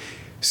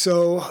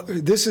 So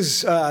this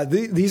is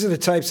these are the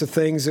types of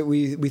things that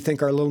we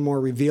think are a little more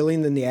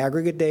revealing than the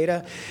aggregate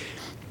data.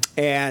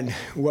 And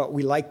what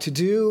we like to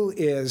do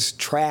is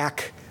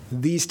track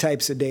these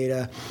types of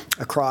data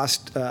across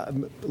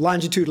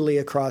longitudinally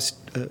across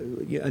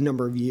a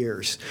number of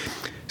years.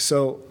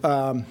 So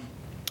I'm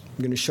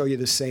going to show you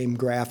the same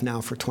graph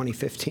now for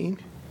 2015.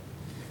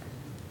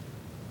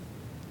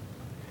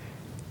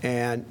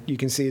 And you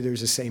can see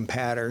there's the same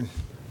pattern.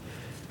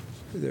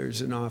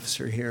 There's an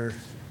officer here,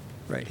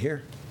 right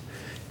here,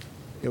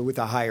 with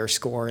a higher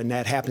score, and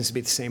that happens to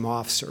be the same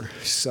officer.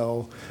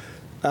 So,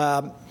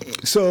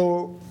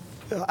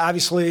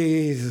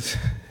 obviously,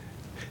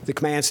 the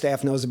command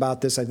staff knows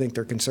about this. I think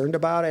they're concerned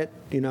about it.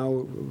 You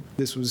know,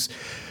 this was,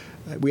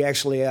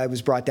 I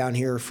was brought down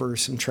here for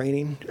some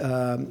training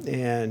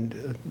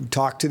and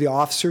talked to the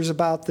officers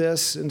about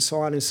this and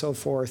so on and so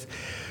forth.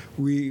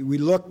 We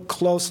look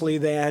closely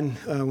then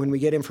when we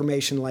get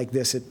information like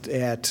this at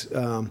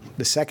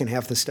the second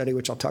half of the study,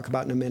 which I'll talk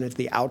about in a minute,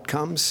 the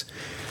outcomes.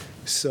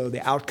 So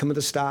the outcome of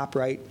the stop,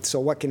 right? So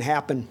what can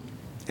happen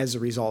as a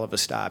result of a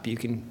stop? You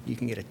can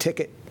get a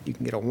ticket. You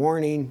can get a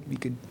warning. You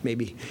could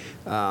maybe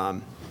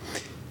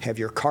have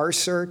your car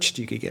searched.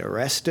 You could get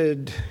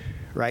arrested,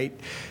 right?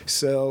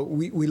 So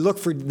we look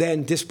for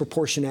then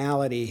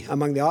disproportionality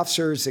among the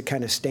officers that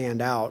kind of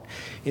stand out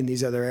in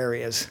these other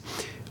areas.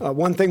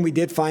 One thing we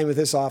did find with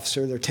this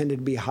officer, there tended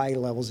to be high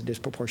levels of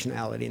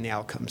disproportionality in the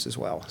outcomes as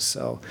well.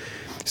 So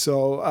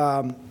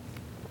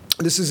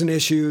this is an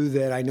issue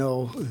that I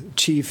know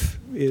Chief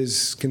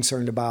is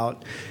concerned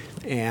about.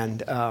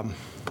 And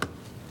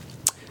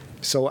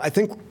so I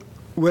think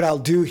what I'll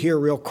do here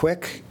real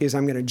quick is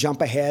I'm going to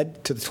jump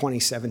ahead to the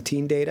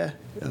 2017 data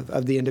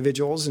of the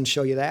individuals and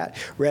show you that,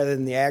 rather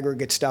than the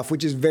aggregate stuff,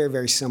 which is very,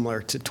 very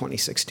similar to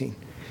 2016.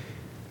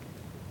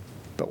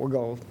 But we'll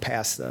go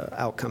past the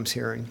outcomes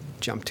here and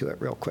jump to it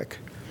real quick.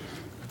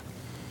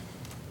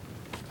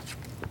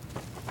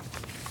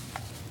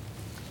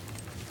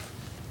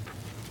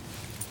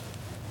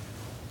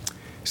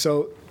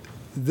 So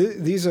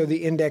these are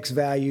the index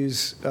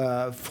values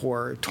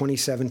for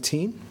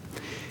 2017.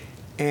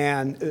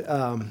 And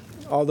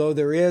although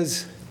there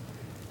is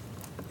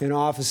an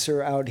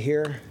officer out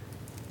here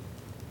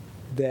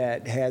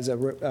that has a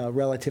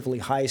relatively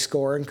high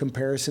score in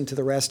comparison to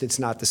the rest, it's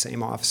not the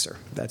same officer.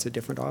 That's a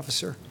different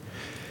officer.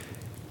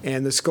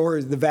 And the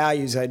score, the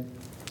values,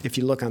 if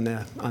you look on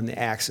the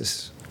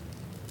axis,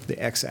 the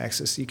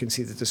x-axis, you can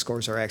see that the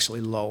scores are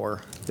actually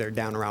lower. They're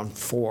down around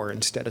 4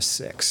 instead of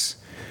 6.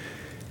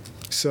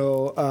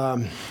 So,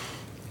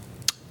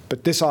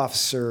 but this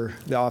officer,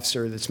 the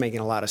officer that's making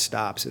a lot of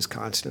stops, is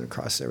constant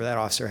across there. That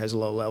officer has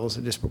low levels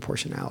of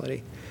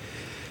disproportionality.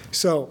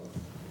 So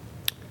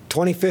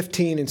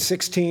 2015 and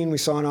 16, we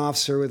saw an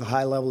officer with a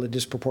high level of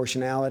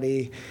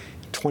disproportionality.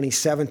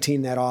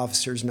 2017, that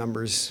officer's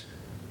numbers,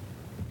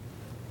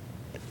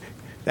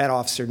 that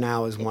officer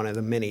now is one of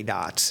the many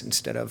dots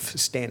instead of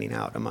standing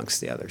out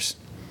amongst the others.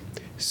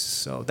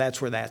 So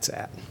that's where that's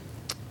at.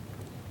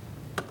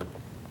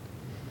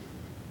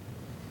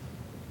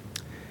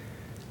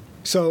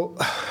 So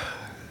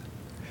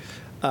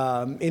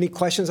any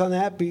questions on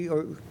that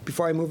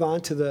before I move on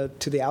to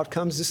the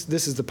outcomes?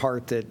 This is the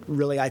part that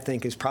really I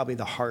think is probably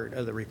the heart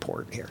of the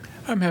report here.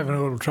 I'm having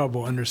a little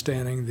trouble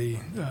understanding the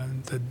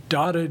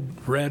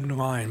dotted red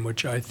line,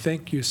 which I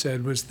think you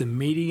said was the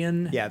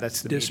median. Yeah,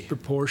 that's the median.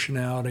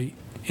 Disproportionality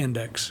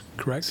index,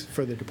 correct?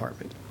 For the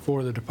department.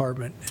 For the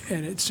department.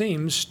 And it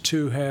seems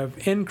to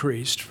have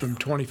increased from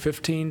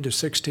 2015 to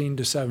 16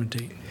 to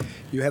 17.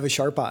 You have a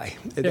sharp eye.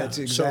 That's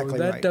Yeah, exactly so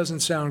that right.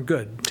 doesn't sound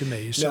good to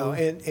me. So No,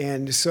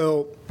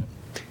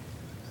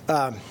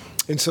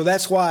 and so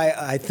that's why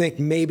I think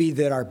maybe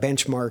that our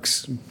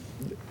benchmarks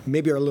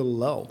maybe are a little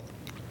low.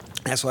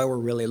 That's why we're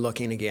really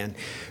looking again.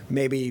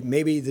 Maybe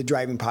the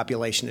driving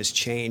population has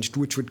changed,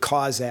 which would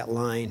cause that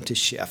line to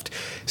shift.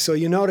 So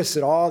you notice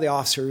that all the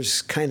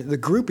officers the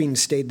grouping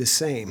stayed the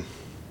same.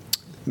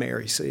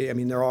 Mary, so I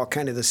mean they're all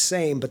kind of the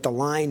same, but the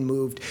line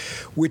moved,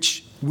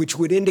 which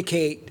would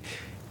indicate,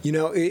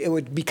 it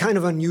would be kind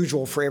of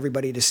unusual for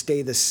everybody to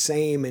stay the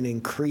same and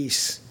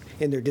increase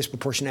in their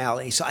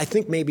disproportionality. So I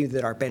think maybe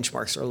that our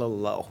benchmarks are a little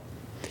low.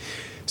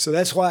 So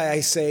that's why I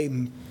say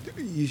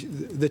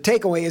the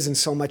takeaway isn't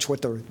so much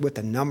what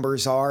the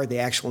numbers are, the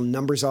actual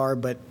numbers are,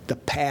 but the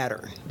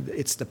pattern.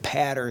 It's the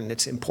pattern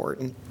that's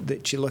important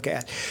that you look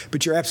at.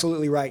 But you're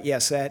absolutely right.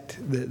 Yes, that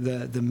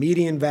the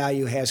median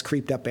value has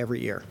creeped up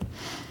every year.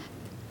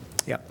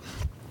 Yep,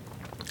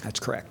 that's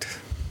correct.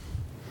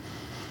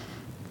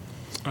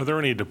 Are there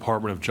any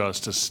Department of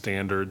Justice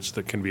standards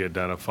that can be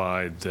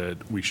identified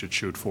that we should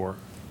shoot for?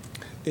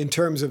 In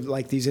terms of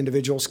like these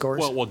individual scores?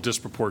 Well,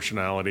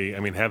 disproportionality. I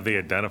mean, have they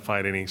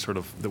identified any sort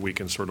of that we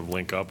can sort of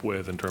link up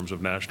with in terms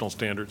of national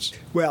standards?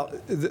 Well,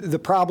 the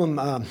problem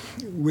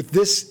with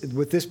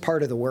this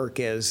part of the work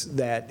is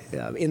that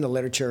in the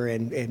literature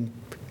and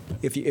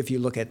if you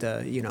look at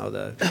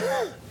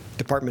the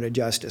Department of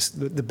Justice,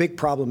 the big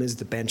problem is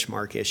the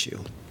benchmark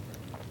issue.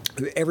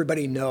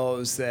 Everybody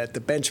knows that the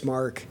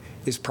benchmark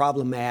is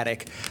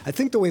problematic. I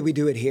think the way we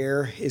do it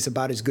here is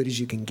about as good as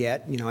you can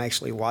get,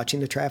 actually watching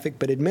the traffic,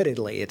 but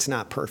admittedly, it's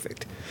not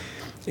perfect.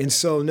 And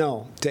so,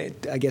 no,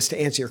 I guess to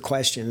answer your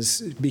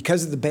questions,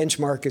 because the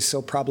benchmark is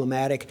so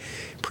problematic,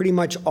 pretty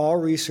much all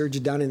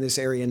research done in this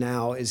area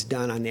now is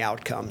done on the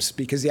outcomes,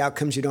 because the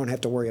outcomes you don't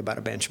have to worry about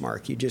a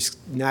benchmark. You just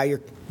now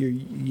you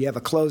have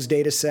a closed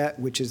data set,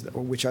 which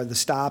are the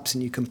stops,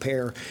 and you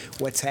compare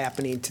what's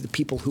happening to the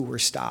people who were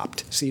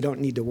stopped. So you don't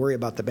need to worry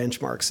about the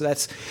benchmark. So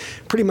that's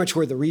pretty much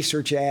where the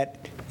research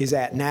is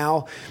at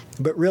now.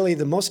 But really,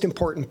 the most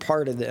important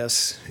part of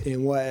this,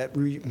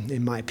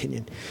 in my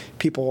opinion,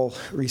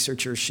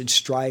 researchers should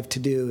strive to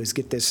do is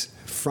get this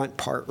front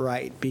part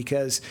right,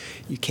 because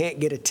you can't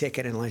get a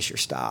ticket unless you're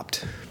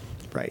stopped,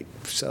 right?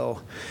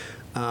 So,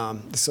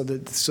 so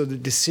the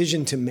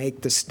decision to make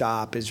the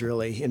stop is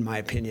really, in my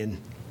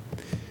opinion,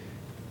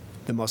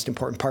 the most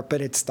important part, but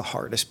it's the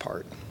hardest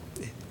part.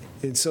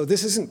 And so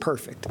this isn't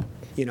perfect,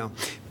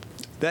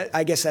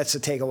 I guess that's the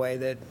takeaway,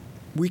 that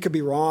we could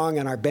be wrong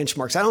on our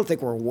benchmarks. I don't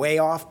think we're way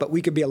off, but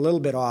we could be a little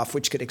bit off,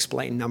 which could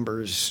explain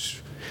numbers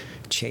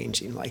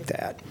changing like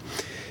that.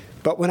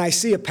 But when I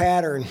see a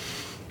pattern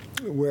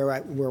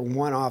where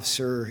one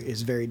officer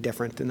is very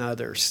different than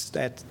others,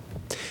 that,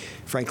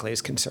 frankly,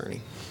 is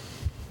concerning.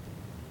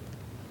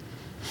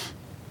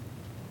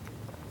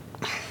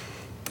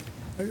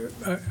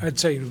 I'd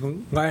say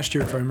last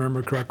year, if I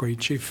remember correctly,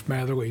 Chief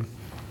Matherly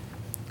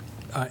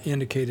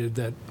indicated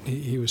that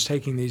he was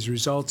taking these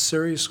results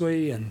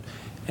seriously and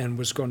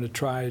was going to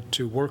try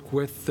to work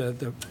with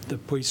the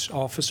police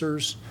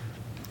officers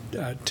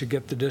to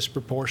get the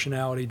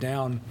disproportionality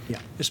down, Yeah.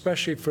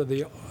 especially for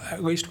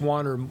at least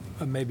one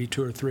or maybe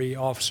two or three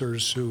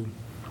officers who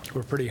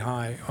were pretty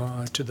high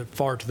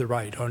far to the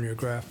right on your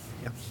graph.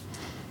 Yeah.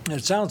 And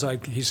it sounds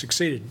like he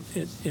succeeded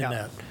in Yeah.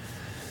 that.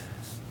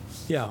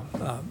 Yeah.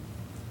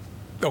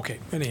 Okay,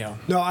 anyhow.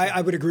 No, I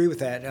would agree with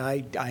that.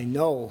 I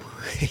know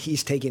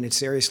he's taking it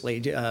seriously.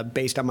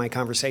 Based on my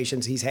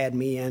conversations, he's had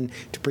me in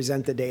to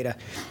present the data.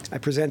 I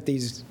present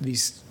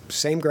these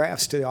same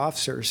graphs to the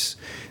officers.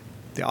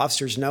 The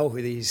officers know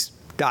who these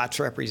dots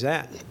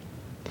represent.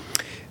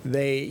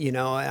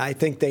 I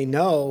think they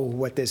know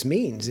what this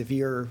means. If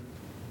you're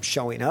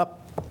showing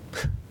up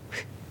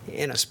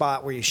in a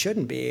spot where you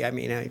shouldn't be, I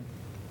mean,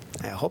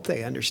 I hope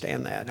they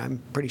understand that.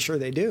 I'm pretty sure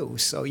they do.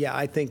 So, yeah,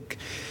 I think...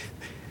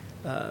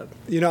 I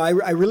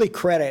really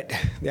credit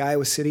the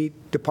Iowa City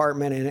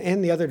Department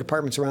and the other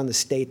departments around the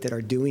state that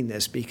are doing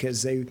this,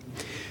 because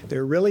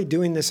they're really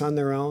doing this on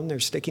their own.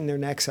 They're sticking their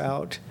necks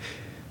out.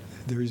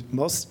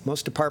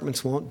 Most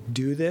departments won't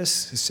do this.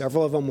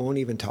 Several of them won't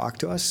even talk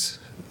to us.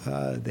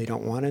 They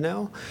don't want to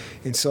know.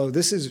 And so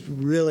this is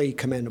really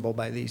commendable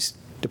by these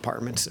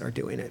departments that are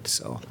doing it.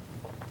 So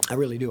I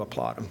really do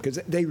applaud them, because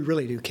they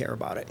really do care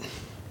about it.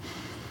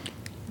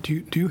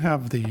 Do you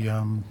have the,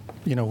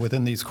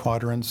 within these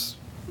quadrants,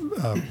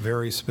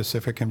 very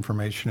specific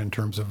information in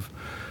terms of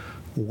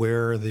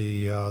where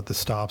the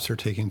stops are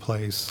taking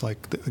place, like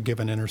a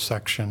given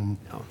intersection,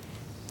 No.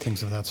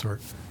 things of that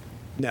sort?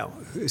 No.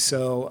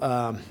 So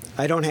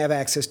I don't have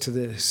access to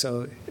the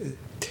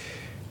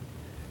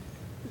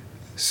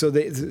so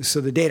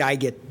the data I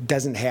get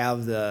doesn't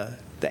have the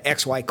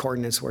XY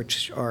coordinates,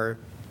 which are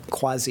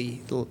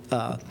quasi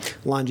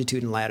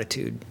longitude and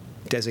latitude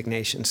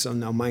designations. So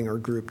now mine are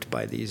grouped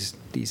by these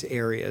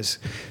areas.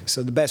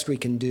 So the best we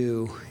can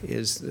do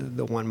is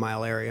the 1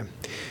 mile area.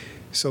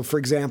 So, for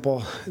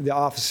example, the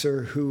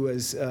officer who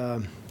was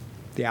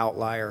the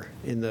outlier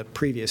in the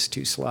previous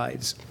two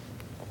slides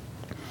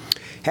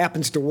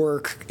happens to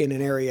work in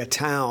an area of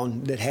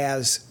town that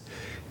has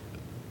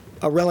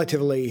a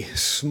relatively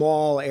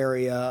small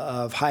area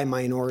of high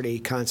minority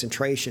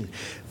concentration,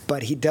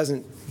 but he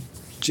doesn't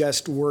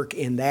just work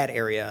in that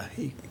area.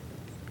 He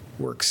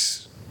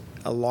works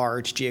a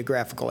large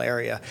geographical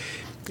area.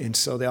 And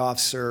so the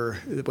officer,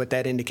 what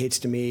that indicates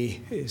to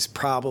me, is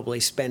probably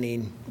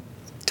spending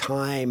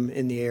time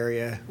in the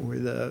area where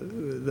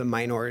the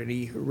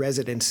minority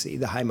residency,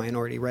 the high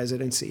minority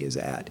residency is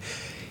at.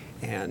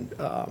 And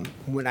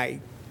when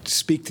I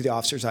speak to the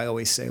officers, I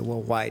always say,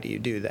 well, why do you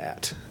do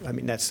that? I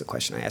mean, that's the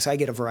question I ask. I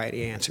get a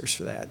variety of answers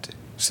for that.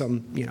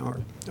 Some,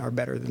 are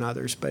better than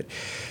others, but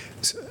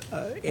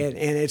and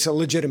it's a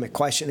legitimate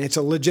question. It's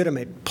a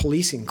legitimate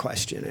policing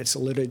question. It's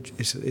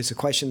a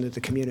question that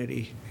the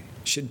community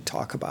should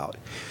talk about.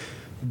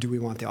 Do we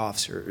want the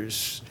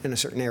officers in a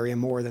certain area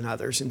more than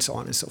others, and so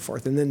on and so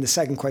forth? And then the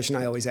second question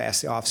I always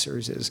ask the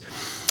officers is,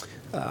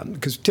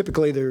 because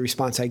typically the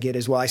response I get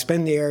is, well, I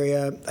spend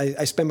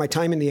my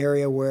time in the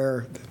area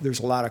where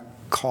there's a lot of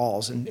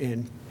calls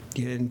and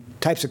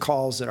types of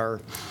calls that are,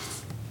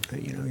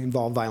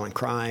 involve violent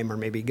crime or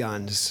maybe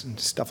guns and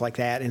stuff like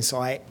that. And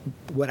so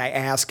what I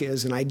ask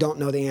is, and I don't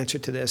know the answer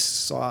to this,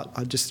 so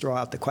I'll just throw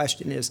out the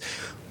question is,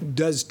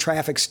 does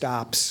traffic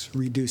stops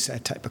reduce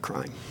that type of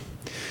crime?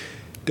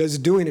 Does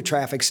doing a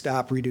traffic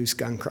stop reduce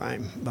gun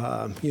crime?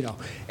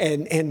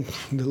 And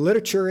the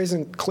literature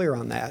isn't clear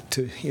on that.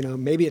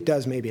 Maybe it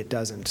does, maybe it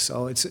doesn't.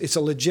 So it's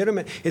a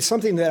legitimate. It's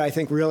something that I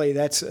think really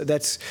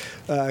that's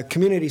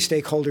community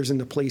stakeholders in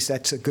the police.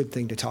 That's a good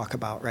thing to talk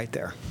about right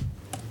there.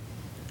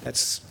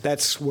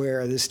 That's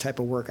where this type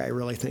of work I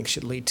really think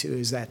should lead to,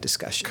 is that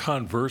discussion.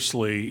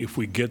 Conversely, if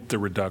we get the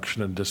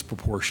reduction in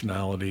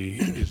disproportionality,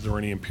 is there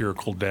any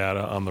empirical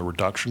data on the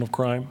reduction of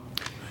crime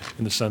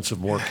in the sense of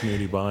more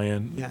community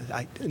buy-in?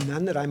 Yeah,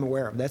 none that I'm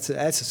aware of.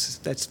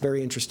 That's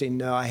very interesting.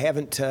 No, I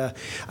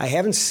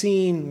haven't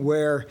seen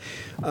where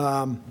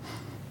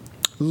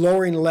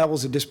lowering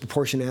levels of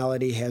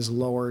disproportionality has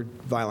lowered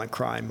violent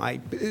crime.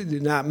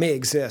 It may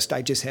exist.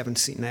 I just haven't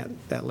seen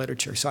that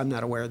literature, so I'm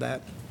not aware of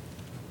that.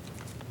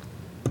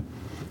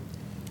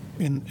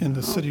 In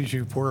the cities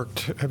you've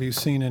worked, have you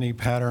seen any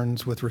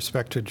patterns with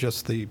respect to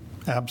just the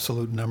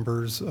absolute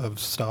numbers of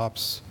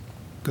stops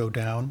go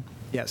down?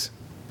 Yes.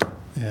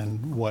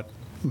 And what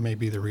may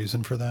be the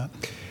reason for that?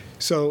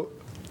 So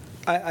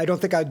I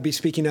don't think I'd be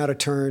speaking out of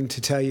turn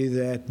to tell you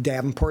that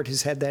Davenport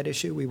has had that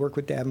issue. We work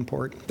with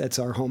Davenport. That's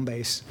our home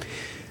base.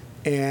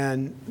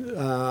 And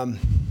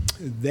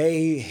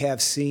they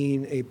have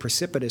seen a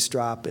precipitous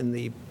drop in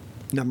the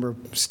number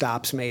of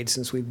stops made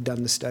since we've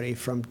done the study,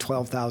 from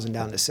 12,000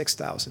 down to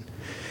 6,000,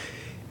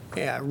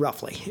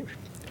 roughly.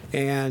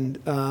 And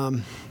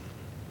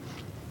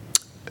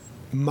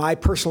my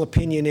personal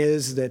opinion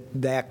is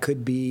that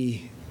could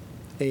be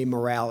a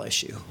morale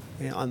issue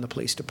on the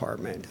police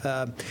department.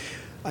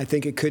 I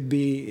think it could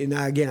be, and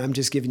again, I'm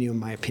just giving you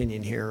my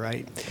opinion here,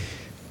 right?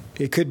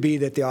 It could be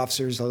that the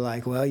officers are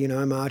like, well,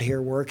 I'm out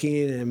here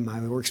working and my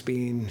work's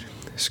being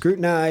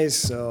scrutinized,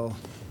 so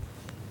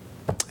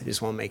I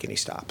just won't make any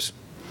stops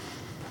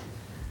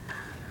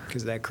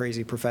because of that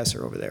crazy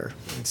professor over there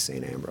at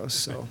St.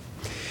 Ambrose.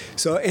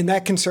 So, and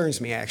that concerns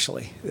me,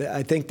 actually.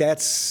 I think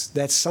that's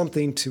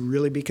something to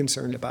really be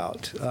concerned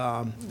about.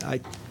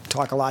 I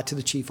talk a lot to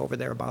the chief over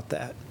there about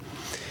that,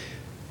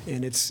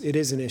 and it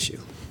is an issue.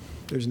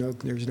 There's no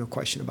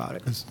question about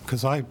it.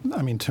 Because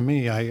to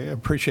me, I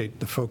appreciate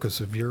the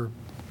focus of your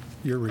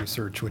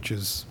research, which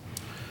is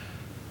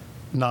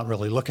not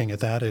really looking at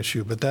that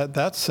issue, but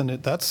that's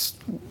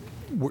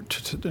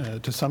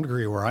to some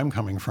degree where I'm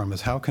coming from,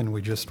 is how can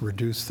we just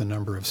reduce the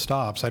number of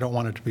stops? I don't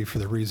want it to be for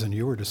the reason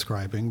you were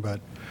describing, but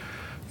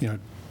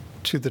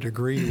to the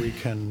degree we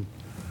can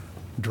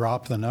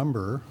drop the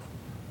number,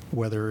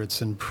 whether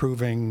it's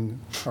improving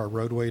our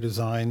roadway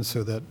design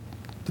so that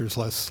there's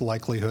less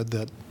likelihood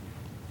that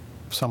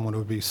someone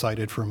would be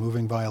cited for a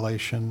moving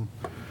violation,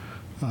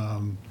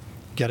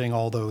 getting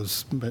all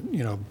those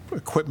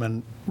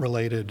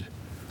equipment-related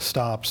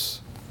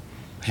stops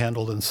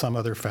handled in some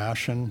other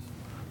fashion.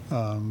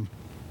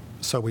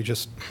 So we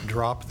just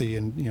drop the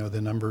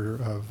number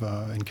of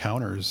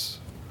encounters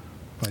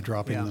by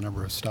dropping the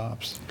number of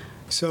stops.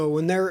 So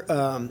when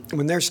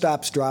their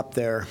stops drop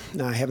there,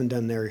 now I haven't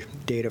done their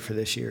data for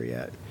this year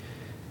yet,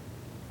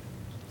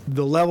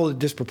 the level of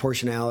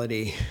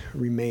disproportionality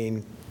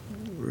remained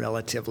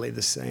relatively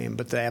the same,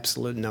 but the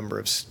absolute number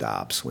of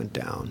stops went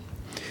down.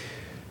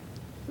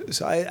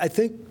 So I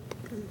think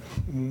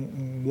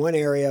one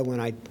area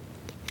when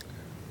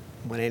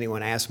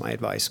anyone asks my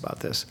advice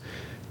about this,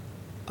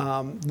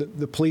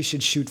 the police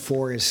should shoot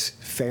for is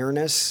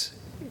fairness.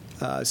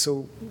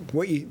 So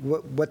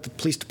what the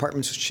police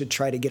departments should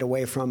try to get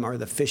away from are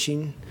the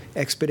fishing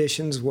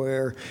expeditions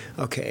where,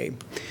 okay,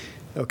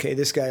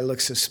 this guy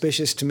looks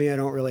suspicious to me. I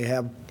don't really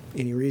have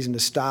any reason to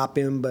stop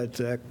him,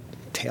 but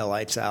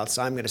taillights out.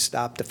 So I'm going to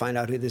stop to find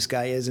out who this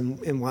guy is.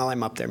 And while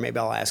I'm up there, maybe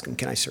I'll ask him,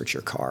 can I search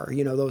your car?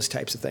 You know, those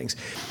types of things.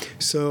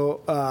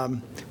 So,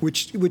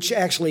 which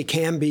actually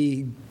can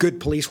be good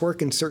police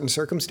work in certain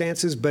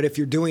circumstances. But if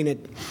you're doing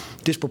it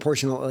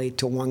disproportionately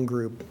to one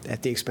group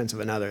at the expense of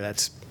another,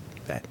 that's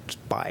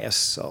bias.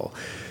 So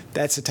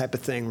that's the type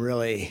of thing,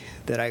 really,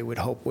 that I would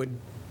hope would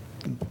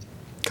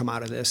come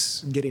out of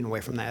this, getting away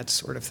from that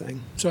sort of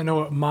thing. So I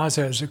know Maz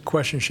has a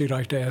question she'd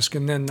like to ask,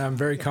 and then I'm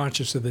very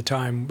conscious of the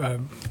time.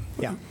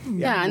 Yeah.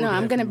 Yeah, no,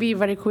 I'm going to be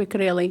very quick,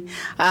 really.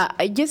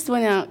 I just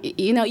want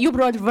to, you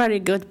brought very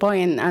good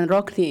point on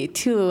Rockney,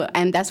 too,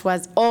 and that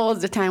was all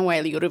the time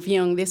while you're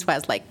reviewing this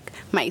was like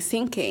my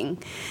thinking.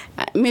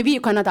 Maybe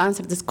you cannot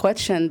answer this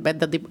question, but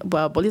the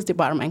police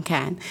department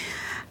can.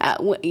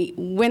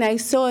 When I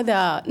saw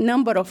the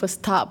number of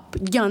stops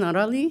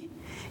generally,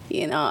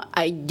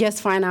 I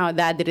just find out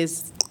that there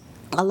is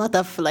a lot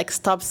of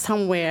stops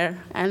somewhere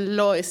and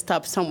low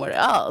stops somewhere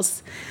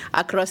else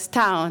across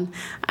town.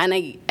 And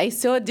I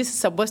saw this is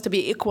supposed to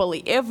be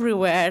equally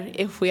everywhere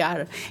if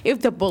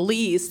the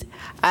police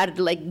are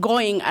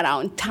going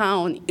around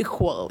town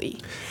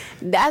equally.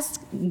 That's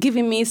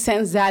giving me a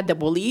sense that the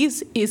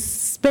police is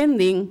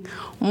spending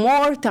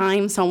more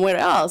time somewhere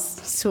else.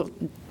 So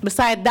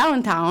beside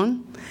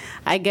downtown,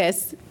 I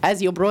guess,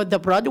 as you brought the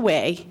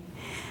Broadway,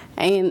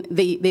 and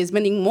they're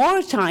spending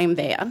more time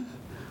there,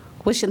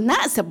 which is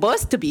not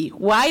supposed to be.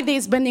 Why they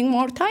spending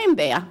more time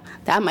there?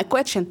 That's my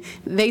question.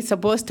 They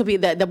supposed to be,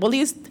 the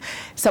police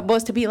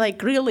supposed to be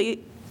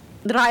really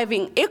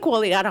driving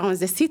equally around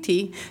the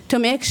city to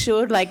make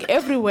sure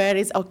everywhere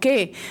is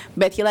okay.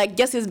 But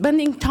just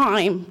spending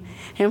time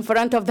in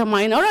front of the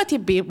minority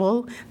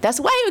people. That's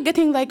why you're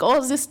getting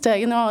all this,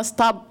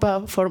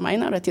 stop for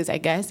minorities, I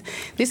guess.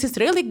 This is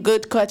really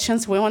good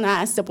questions we want to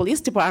ask the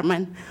police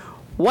department.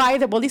 Why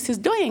the police is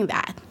doing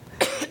that?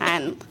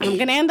 And I'm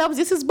going to end up,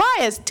 this is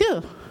biased,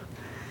 too.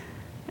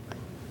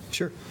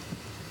 Sure.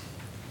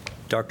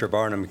 Dr.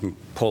 Barnum can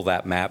pull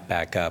that map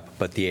back up,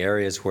 but the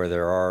areas where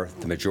there are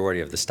the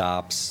majority of the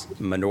stops,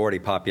 minority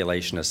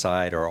population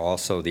aside, are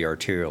also the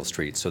arterial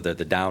streets. So they're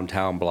the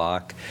downtown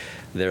block.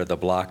 They're the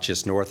block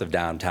just north of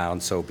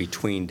downtown, so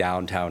between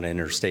downtown and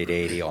Interstate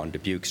 80 on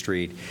Dubuque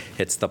Street.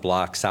 It's the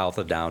block south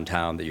of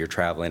downtown that you're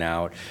traveling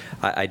out.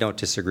 I don't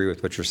disagree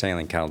with what you're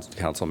saying,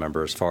 council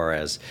member, as far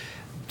as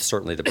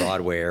certainly the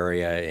Broadway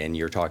area, and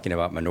you're talking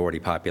about minority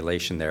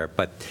population there.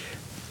 But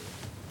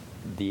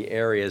the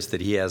areas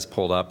that he has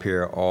pulled up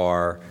here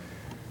are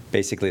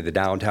basically the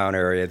downtown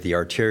area, the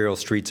arterial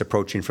streets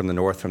approaching from the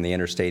north from the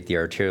interstate, the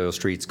arterial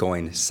streets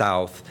going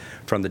south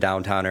from the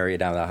downtown area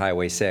down to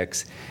Highway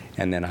 6,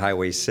 and then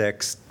Highway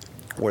 6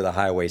 where the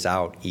highways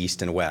out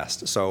east and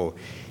west. So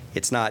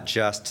it's not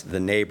just the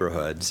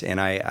neighborhoods, and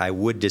I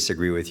would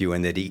disagree with you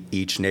in that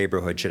each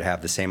neighborhood should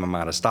have the same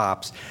amount of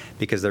stops,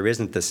 because there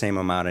isn't the same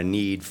amount of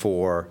need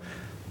for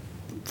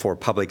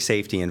public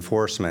safety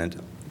enforcement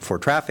for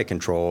traffic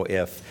control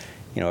if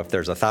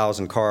there's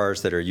 1,000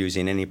 cars that are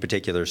using any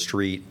particular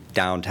street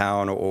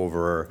downtown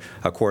over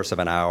a course of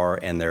an hour,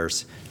 and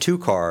there's 2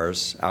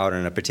 cars out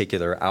in a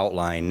particular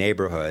outlying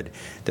neighborhood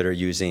that are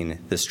using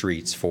the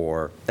streets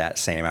for that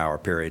same hour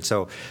period.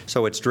 So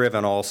it's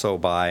driven also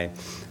by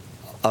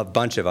a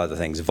bunch of other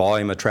things,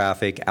 volume of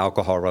traffic,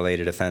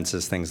 alcohol-related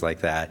offenses, things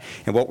like that.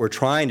 And what we're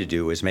trying to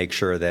do is make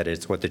sure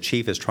that what the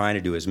chief is trying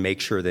to do is make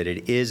sure that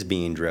it is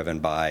being driven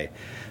by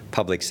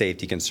public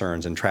safety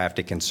concerns and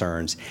traffic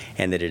concerns,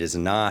 and that it is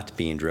not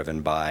being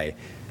driven by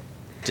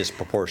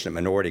disproportionate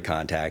minority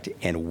contact.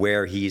 And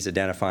where he's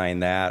identifying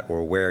that,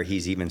 or where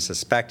he's even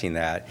suspecting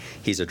that,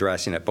 he's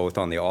addressing it both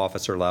on the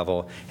officer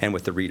level and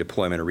with the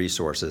redeployment of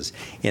resources.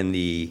 In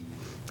the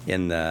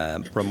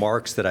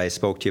remarks that I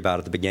spoke to you about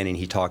at the beginning,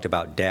 he talked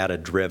about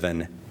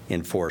data-driven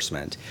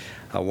enforcement.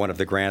 One of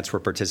the grants we're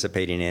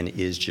participating in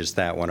is just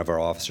that. One of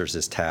our officers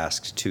is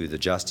tasked to the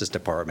Justice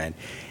Department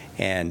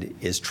and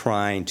is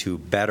trying to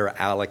better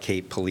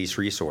allocate police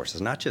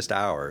resources, not just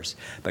ours,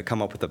 but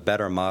come up with a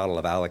better model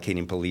of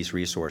allocating police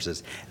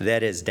resources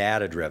that is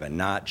data-driven,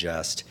 not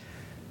just,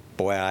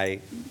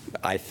 boy,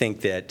 I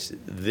think that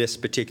this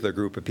particular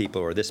group of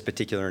people or this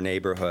particular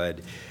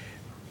neighborhood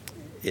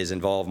is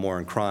involved more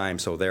in crime,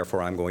 so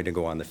therefore I'm going to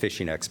go on the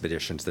fishing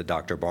expeditions that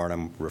Dr.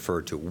 Barnum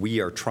referred to. We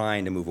are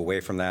trying to move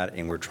away from that,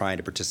 and we're trying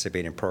to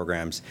participate in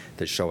programs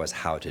that show us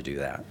how to do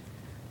that.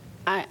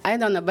 I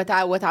don't know, but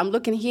what I'm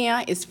looking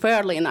here is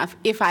fairly enough,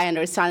 if I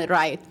understand it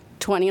right.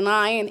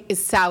 29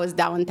 is south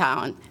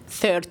downtown,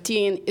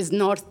 13 is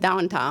north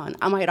downtown.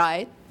 Am I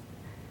right?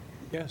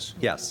 Yes.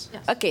 Yes.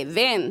 Okay,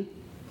 then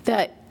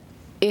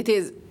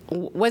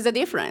what's the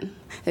difference?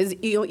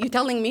 You're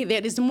telling me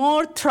there is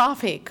more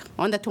traffic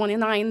on the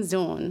 29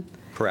 zone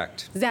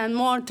Correct. than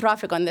more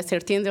traffic on the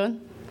 13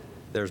 zone?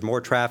 There's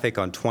more traffic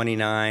on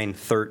 29,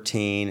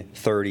 13,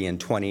 30, and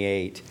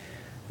 28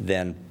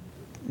 than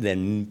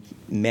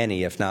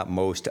many, if not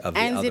most, of the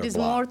other blocks. And there is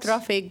more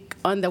traffic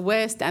on the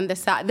west and the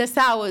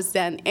south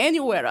than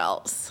anywhere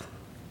else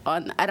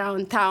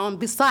around town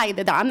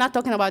beside I'm not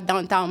talking about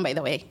downtown, by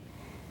the way,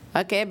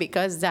 okay,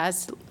 because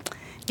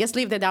Just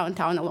leave the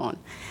downtown alone.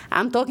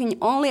 I'm talking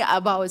only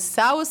about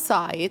south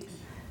side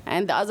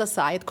and the other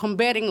side,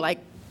 comparing like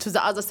to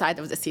the other side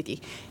of the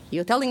city.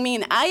 You're telling me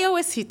in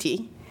Iowa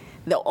City,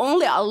 the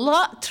only a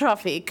lot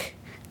traffic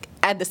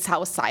at the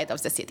south side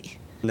of the city.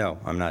 No,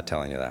 I'm not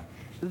telling you that.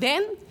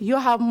 Then you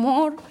have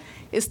more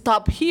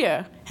stop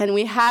here, and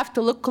we have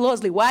to look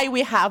closely why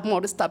we have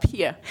more stop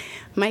here.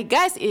 My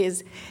guess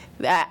is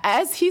that,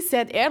 as he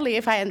said earlier,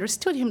 if I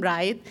understood him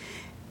right,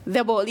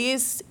 the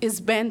police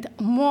spend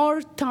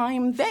more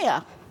time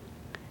there.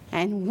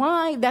 And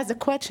why? That's the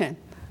question.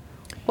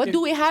 What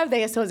do we have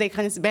there so they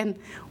can spend?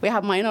 We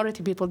have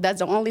minority people. That's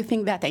the only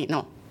thing that I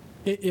know.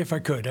 If I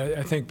could,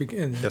 I think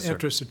in the Yes, sir.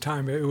 interest of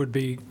time, it would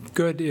be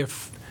good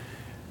if,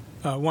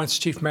 once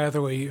Chief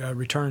Matherly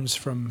returns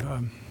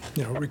from,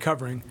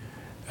 recovering,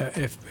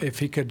 if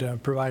he could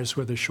provide us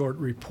with a short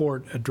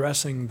report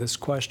addressing this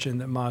question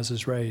that Maz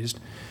has raised,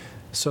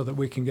 so that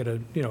we can get a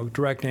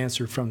direct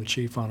answer from the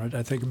chief on it.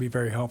 I think it'd be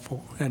very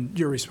helpful. And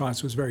your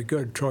response was very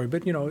good, Troy.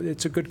 But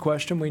it's a good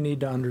question. We need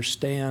to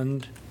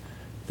understand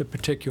the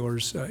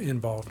particulars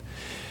involved.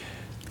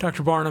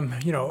 Dr. Barnum,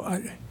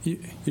 you're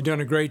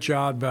doing a great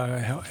job.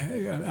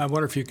 I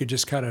wonder if you could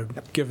just kind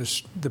of give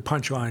us the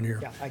punchline here.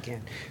 Yeah, I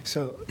can.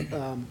 So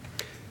the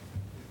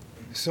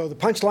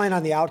punchline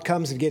on the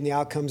outcomes, again, the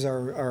outcomes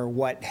are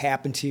what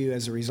happened to you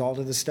as a result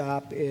of the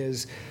stop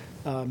is,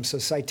 so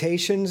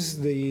citations,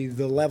 the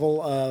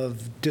level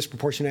of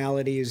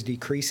disproportionality is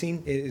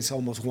decreasing. It's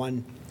almost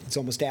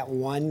at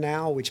 1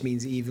 now, which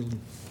means even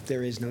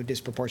there is no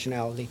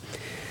disproportionality.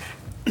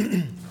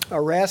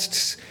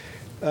 Arrests,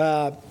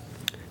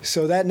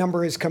 so that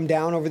number has come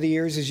down over the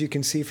years, as you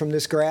can see from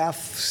this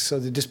graph. So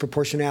the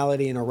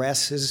disproportionality in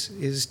arrests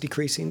is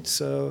decreasing,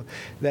 so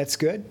that's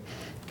good.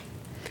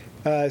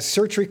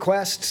 Search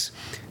requests,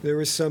 there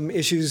was some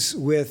issues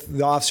with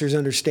the officer's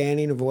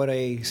understanding of what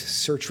a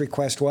search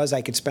request was.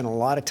 I could spend a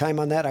lot of time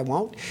on that. I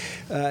won't.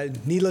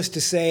 Needless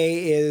to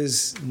say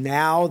is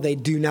now they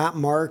do not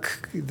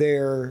mark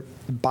their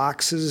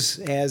boxes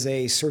as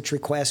a search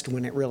request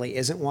when it really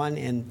isn't one,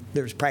 and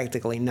there's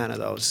practically none of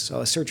those.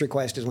 So a search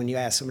request is when you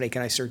ask somebody,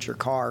 can I search your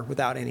car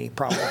without any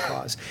probable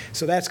cause?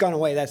 So that's gone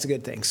away. That's a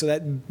good thing. So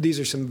these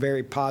are some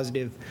very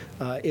positive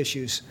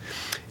issues.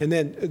 And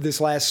then this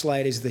last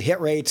slide is the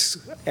hit rates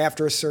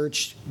after a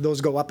search.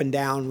 Those go up and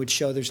down, which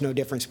show there's no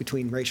difference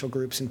between racial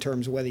groups in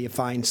terms of whether you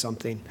find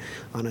something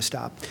on a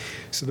stop.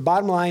 So the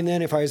bottom line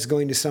then, if I was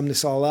going to sum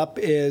this all up,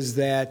 is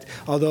that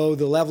although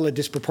the level of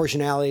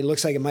disproportionality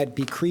looks like it might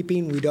be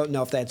creeping, we don't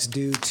know if that's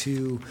due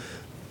to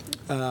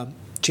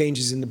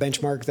changes in the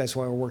benchmark. That's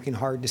why we're working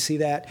hard to see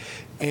that.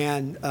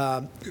 And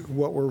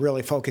what we're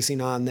really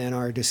focusing on then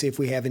are to see if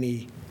we have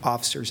any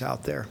officers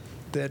out there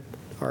that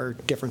are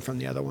different from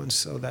the other ones.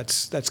 So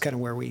that's kind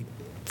of where we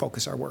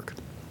focus our work.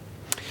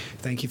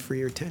 Thank you for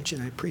your attention.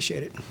 I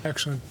appreciate it.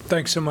 Excellent.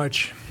 Thanks so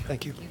much.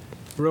 Thank you.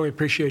 Really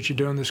appreciate you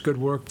doing this good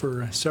work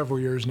for several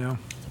years now.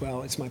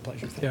 Well, it's my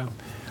pleasure. Thank Yeah. you.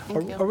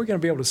 Thank you. Are we going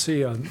to be able to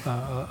see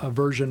a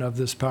version of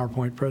this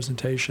PowerPoint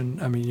presentation?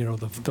 I mean,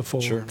 the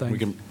full Sure, thing. we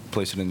can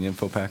place it in the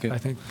info packet. I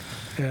think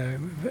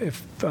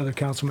if other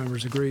council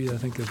members agree, I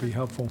think that'd be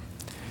helpful.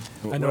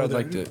 I What know I'd that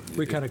like to-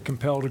 we kind of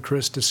compelled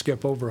Chris to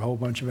skip over a whole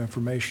bunch of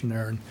information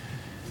there,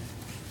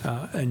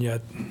 and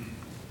yet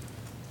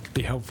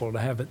be helpful to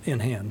have it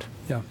in hand.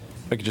 Yeah.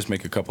 I could just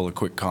make a couple of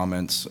quick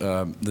comments.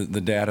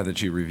 The data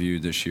that you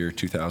reviewed this year,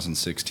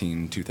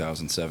 2016,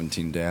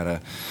 2017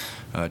 data,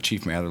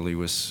 Chief Matherly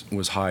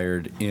was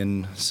hired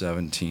in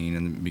 17,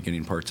 in the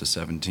beginning parts of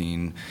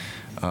 17,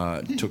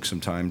 took some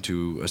time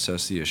to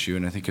assess the issue,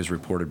 and I think has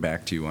reported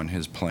back to you on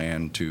his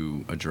plan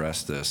to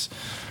address this.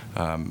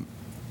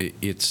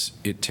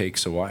 It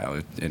takes a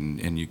while,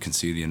 and you can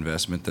see the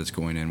investment that's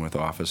going in with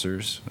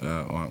officers,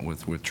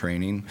 with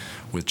training,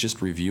 with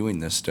just reviewing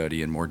this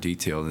study in more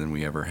detail than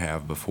we ever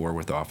have before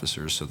with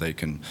officers, so they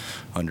can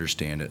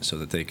understand it, so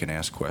that they can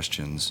ask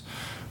questions,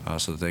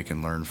 so that they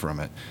can learn from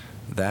it.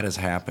 That is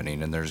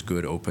happening, and there's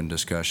good open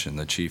discussion.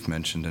 The chief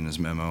mentioned in his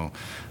memo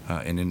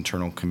an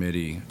internal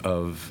committee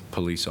of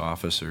police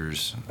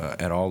officers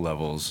at all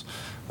levels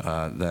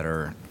that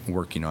are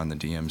working on the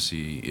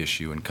DMC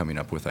issue and coming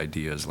up with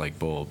ideas like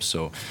bulbs.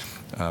 So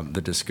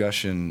the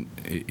discussion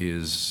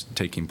is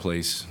taking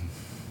place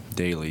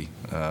daily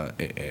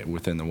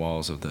within the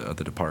walls of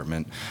the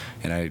department,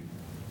 and I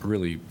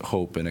really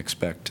hope and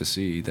expect to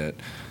see that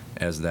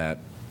as that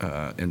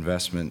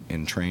investment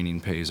in training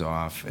pays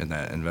off and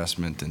that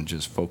investment in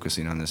just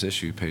focusing on this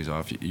issue pays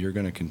off, you're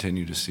going to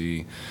continue to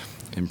see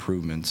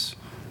improvements,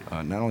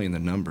 not only in the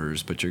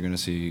numbers, but you're going to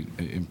see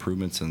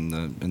improvements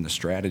in the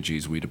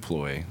strategies we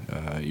deploy.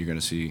 You're going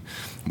to see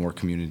more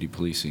community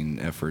policing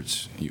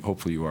efforts.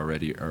 Hopefully you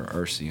already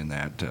are seeing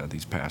that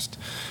this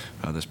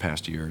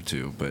past year or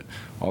two. But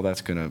all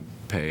that's going to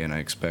pay, and I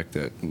expect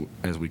that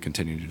as we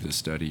continue to do this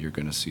study, you're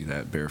going to see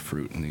that bear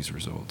fruit in these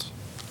results.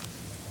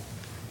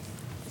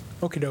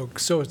 Okie doke.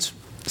 So it's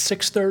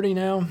 6:30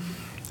 now.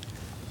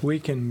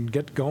 We can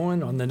get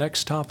going on the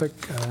next topic.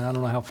 I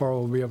don't know how far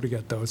we'll be able to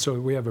get, though. So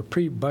we have a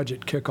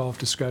pre-budget kickoff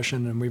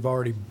discussion, and we've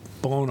already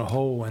blown a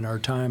hole in our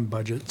time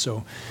budget.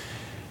 So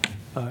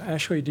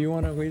Ashley, do you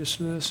want to lead us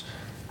through this?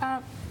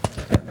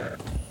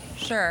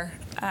 Sure.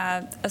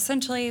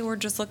 Essentially, we're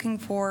just looking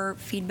for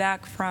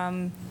feedback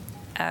from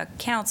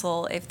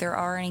council if there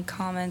are any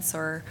comments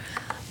or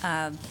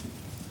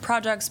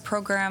projects,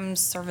 programs,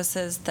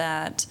 services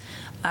that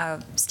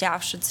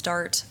staff should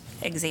start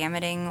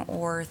examining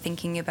or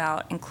thinking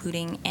about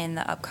including in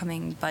the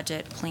upcoming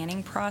budget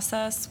planning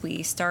process.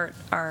 We start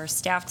our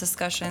staff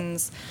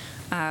discussions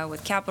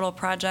with capital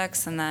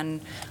projects and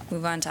then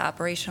move on to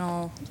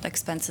operational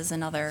expenses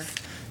and other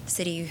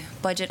city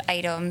budget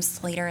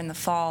items later in the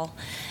fall.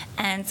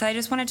 And so I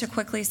just wanted to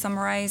quickly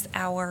summarize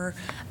our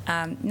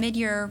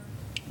mid-year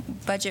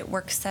budget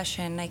work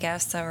session, I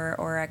guess,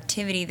 or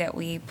activity that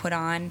we put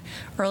on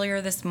earlier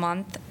this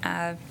month.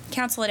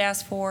 Council had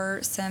asked for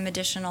some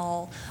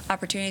additional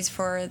opportunities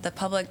for the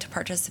public to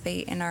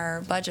participate in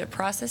our budget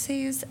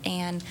processes,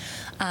 and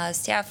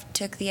staff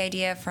took the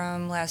idea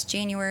from last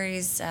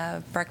January's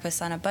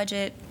Breakfast on a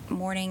Budget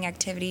morning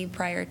activity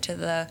prior to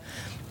the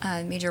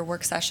major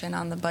work session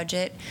on the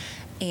budget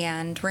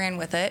and ran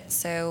with it.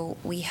 So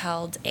we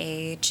held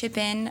a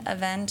chip-in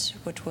event,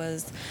 which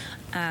was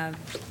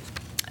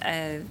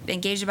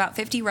engaged about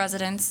 50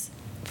 residents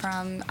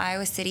from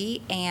Iowa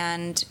City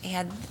and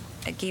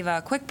gave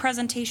a quick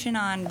presentation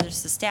on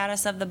just the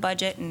status of the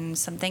budget and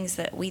some things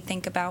that we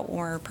think about when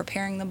we're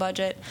preparing the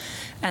budget,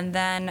 and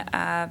then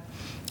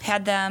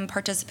had them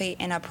participate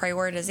in a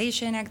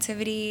prioritization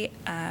activity.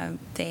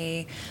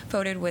 They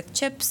voted with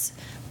chips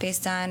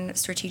based on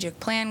strategic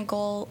plan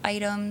goal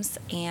items,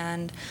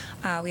 and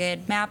we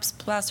had maps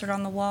plastered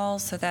on the wall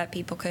so that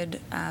people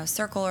could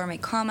circle or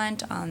make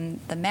comment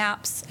on the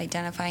maps,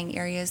 identifying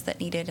areas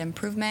that needed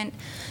improvement.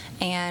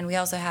 And we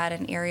also had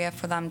an area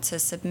for them to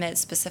submit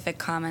specific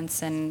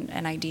comments and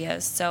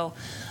ideas. So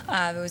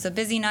it was a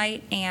busy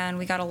night, and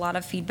we got a lot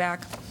of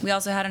feedback. We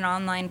also had an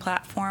online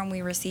platform.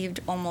 We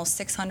received almost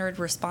 600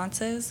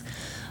 responses.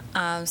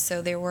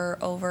 So there were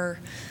over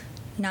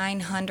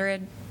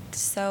 900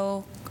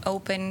 so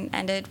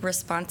open-ended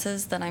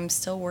responses that I'm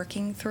still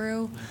working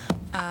through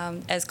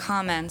as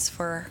comments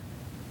for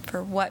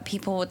what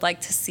people would like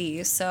to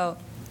see. So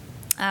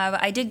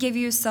I did give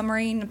you a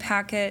summary in the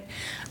packet.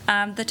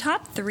 The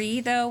top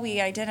three, though, we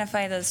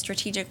identify the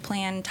strategic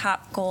plan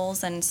top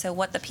goals, and so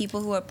what the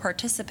people who have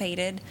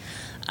participated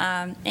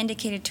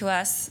indicated to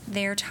us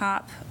their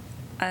top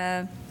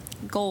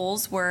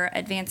goals were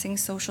advancing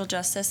social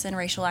justice and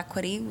racial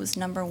equity was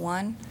number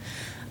one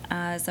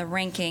as a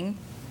ranking.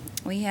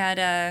 We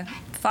had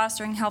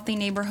fostering healthy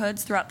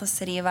neighborhoods throughout the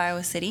city of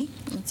Iowa City.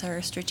 That's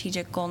our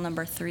strategic goal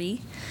number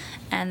 3.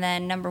 And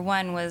then number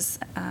 1 was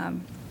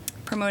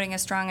promoting a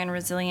strong and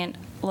resilient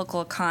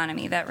local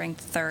economy. That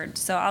ranked 3rd.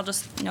 So I'll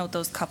just note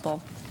those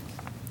couple.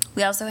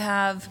 We also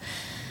have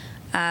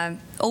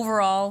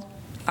overall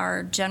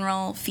our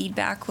general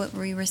feedback, what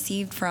we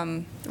received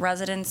from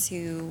residents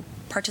who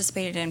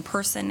participated in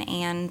person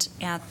and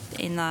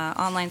in the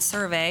online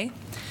survey.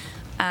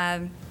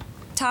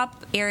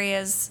 Top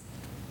areas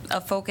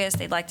of focus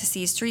they'd like to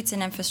see streets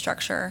and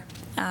infrastructure,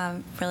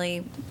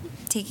 really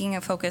taking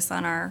a focus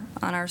on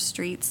our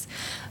streets.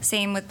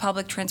 Same with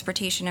public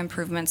transportation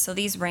improvements. So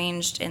these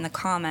ranged in the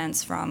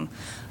comments from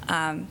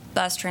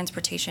bus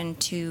transportation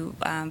to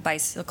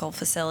bicycle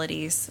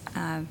facilities.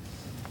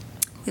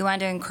 We wanted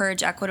to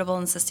encourage equitable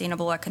and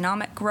sustainable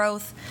economic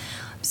growth.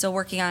 So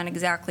working on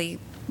exactly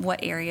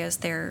what areas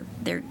they're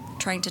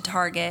trying to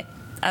target.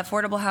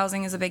 Affordable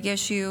housing is a big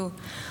issue.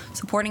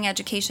 Supporting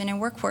education and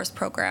workforce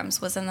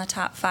programs was in the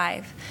top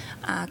 5.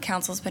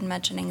 Council's been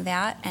mentioning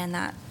that, and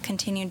that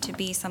continued to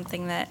be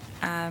something that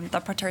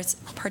the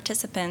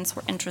participants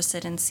were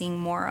interested in seeing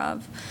more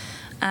of.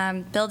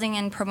 Building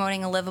and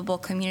promoting a livable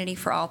community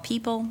for all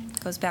people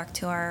goes back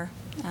to our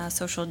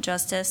social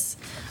justice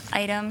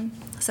item.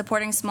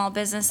 Supporting small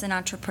business and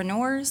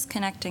entrepreneurs,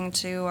 connecting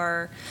to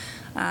our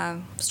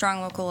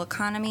strong local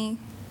economy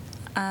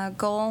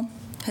goal.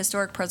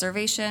 Historic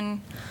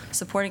preservation,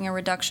 supporting a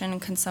reduction in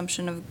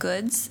consumption of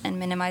goods, and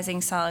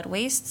minimizing solid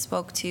waste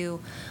spoke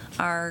to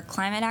our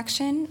climate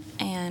action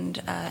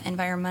and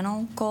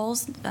environmental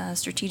goals,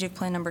 strategic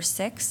plan number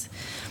 6.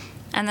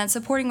 And then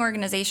supporting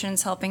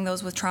organizations helping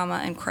those with trauma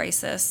and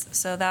crisis.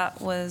 So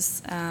that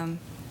was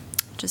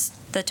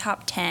just the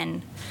top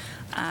 10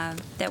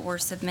 that were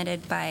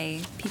submitted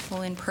by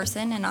people in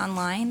person and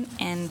online.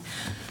 And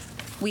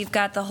we've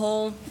got the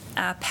whole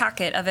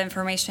packet of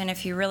information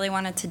if you really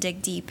wanted to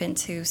dig deep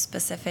into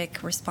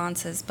specific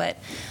responses, but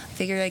I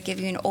figured I'd give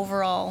you an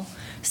overall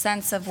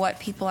sense of what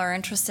people are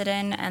interested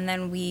in, and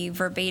then we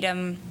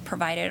verbatim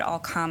provided all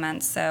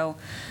comments. So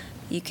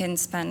you can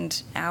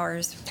spend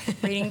hours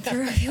reading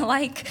through if you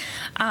like.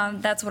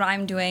 That's what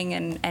I'm doing,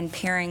 and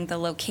pairing the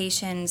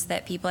locations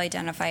that people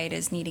identified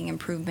as needing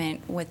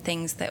improvement with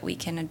things that we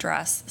can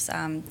address.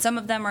 Some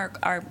of them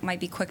might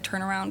be quick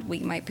turnaround. We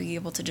might be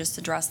able to just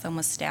address them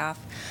with staff.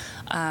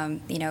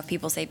 If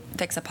people say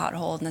fix a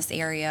pothole in this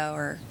area,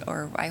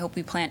 or I hope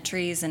we plant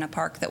trees in a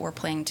park that we're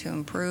planning to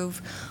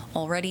improve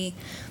already,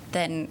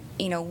 then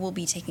we'll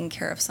be taking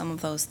care of some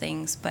of those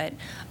things. But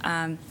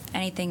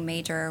anything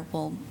major,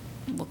 we'll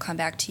we'll come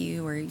back to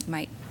you, or you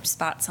might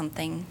spot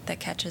something that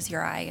catches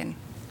your eye and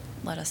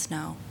let us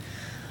know.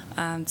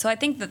 So I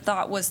think the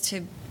thought was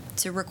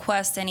to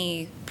request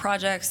any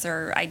projects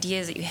or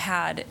ideas that you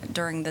had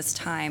during this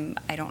time.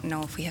 I don't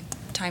know if we have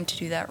time to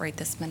do that right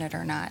this minute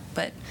or not,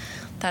 but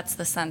that's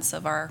the sense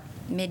of our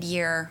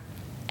mid-year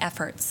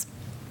efforts.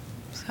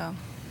 So.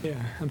 Yeah,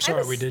 I'm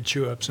sorry we did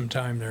chew up some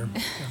time there.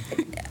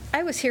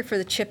 I was here for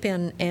the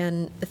chip-in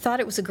and thought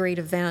it was a great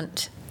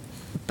event,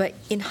 but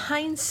in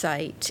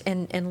hindsight,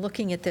 and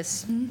looking at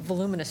this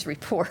voluminous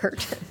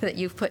report that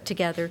you've put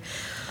together,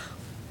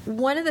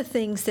 one of the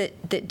things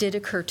that did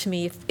occur to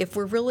me, if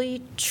we're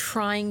really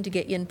trying to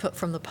get input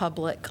from the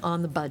public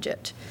on the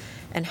budget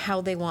and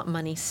how they want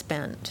money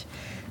spent,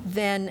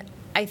 then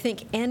I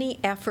think any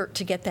effort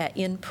to get that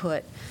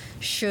input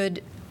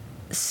should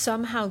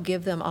somehow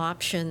give them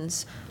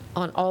options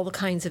on all the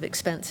kinds of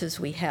expenses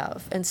we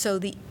have. And so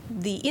the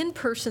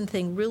in-person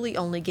thing really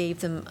only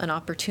gave them an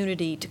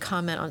opportunity to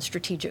comment on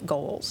strategic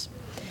goals.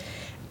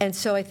 And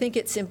so I think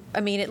it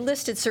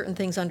listed certain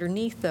things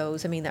underneath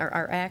those. I mean,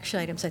 our action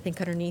items, I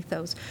think, underneath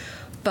those.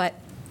 But,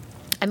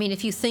 I mean,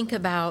 if you think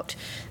about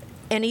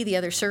any of the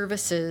other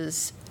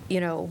services,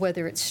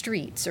 whether it's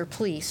streets or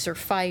police or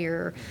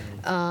fire,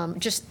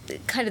 just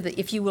kind of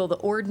if you will, the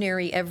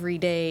ordinary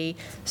everyday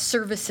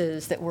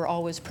services that we're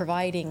always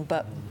providing,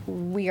 but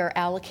we are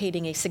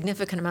allocating a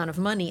significant amount of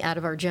money out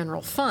of our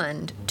general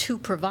fund to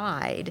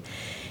provide.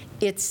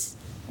 It's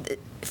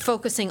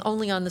focusing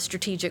only on the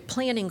strategic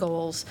planning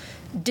goals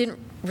didn't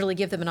really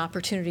give them an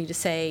opportunity to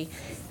say,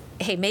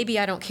 hey, maybe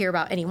I don't care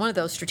about any one of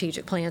those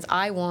strategic plans.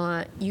 I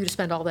want you to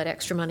spend all that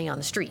extra money on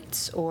the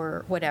streets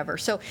or whatever.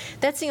 So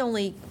that's the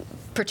only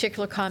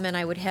particular comment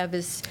I would have,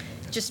 is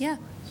just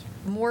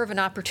more of an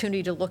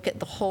opportunity to look at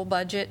the whole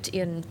budget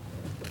in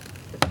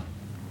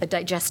a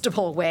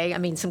digestible way. I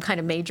mean, some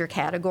kind of major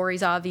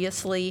categories,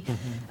 obviously,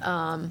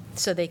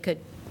 so they could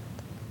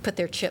put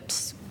their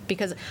chips.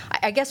 Because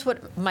I guess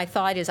what my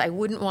thought is, I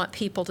wouldn't want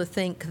people to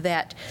think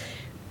that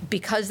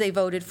because they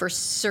voted for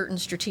certain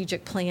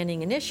strategic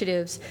planning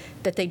initiatives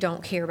that they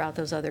don't care about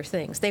those other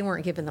things. They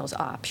weren't given those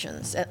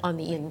options on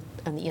the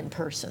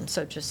in-person.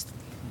 So just,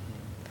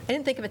 I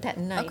didn't think of it that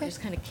night. Okay. It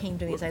just kind of came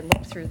to me as I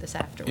looked through this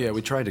afterwards. Yeah,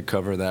 we tried to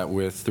cover that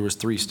there was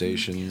 3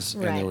 stations,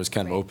 and there was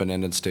kind of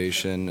open-ended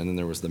station, and then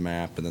there was the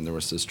map, and then there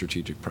was the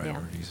strategic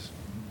priorities.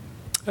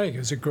 I think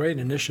it's a great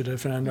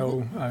initiative, and I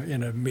know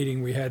in a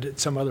meeting we had at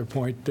some other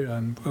point,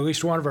 at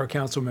least one of our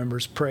council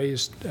members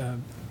praised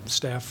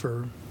staff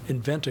for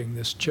inventing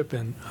this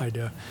chip-in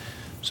idea.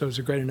 So it's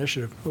a great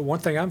initiative. But one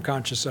thing I'm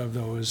conscious of,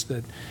 though, is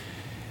that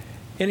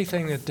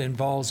anything that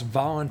involves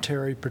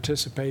voluntary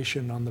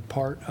participation on the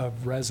part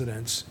of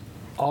residents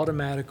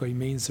automatically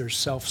means there's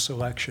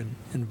self-selection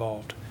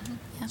involved.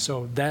 Yeah.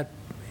 So that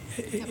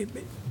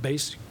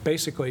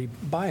basically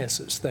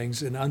biases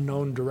things in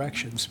unknown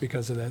directions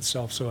because of that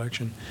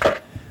self-selection.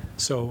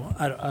 So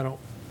I don't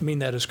mean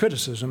that as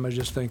criticism. I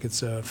just think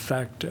it's a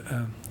fact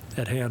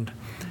at hand.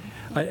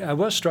 I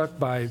was struck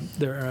by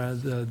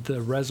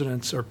the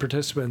residents' or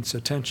participants'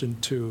 attention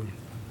to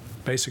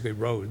basically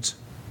roads,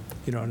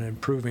 and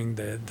improving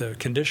the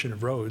condition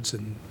of roads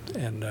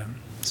and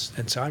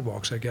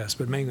sidewalks, I guess,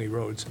 but mainly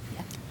roads.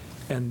 Yeah.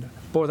 And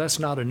boy, that's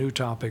not a new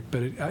topic,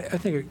 but I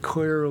think it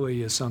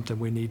clearly is something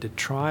we need to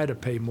try to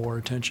pay more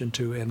attention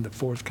to in the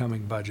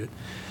forthcoming budget.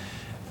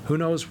 Who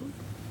knows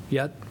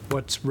yet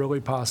what's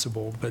really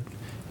possible, but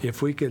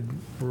if we could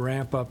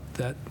ramp up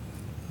that,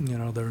 the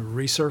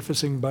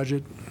resurfacing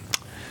budget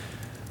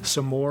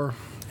some more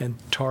and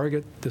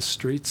target the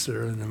streets that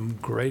are in the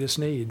greatest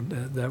need,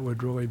 that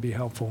would really be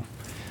helpful.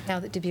 Now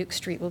that Dubuque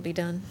Street will be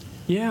done.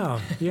 Yeah,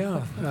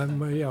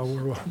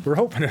 we're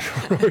hoping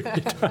it will really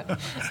be done.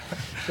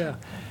 Yeah.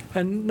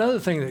 And another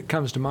thing that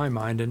comes to my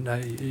mind,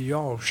 and you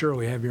all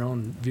surely have your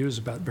own views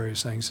about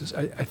various things, is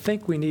I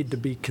think we need to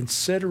be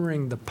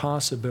considering the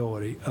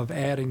possibility of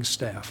adding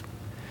staff.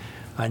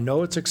 I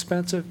know it's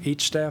expensive.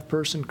 Each staff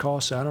person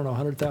costs,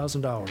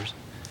 $100,000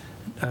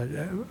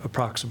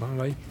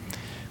 approximately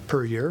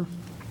per year,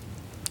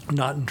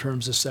 not in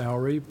terms of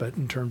salary, but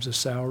in terms of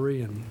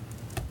salary and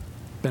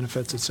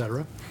benefits, et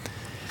cetera.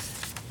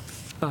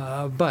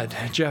 But,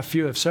 Jeff,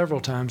 you have several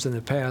times in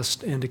the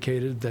past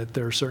indicated that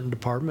there are certain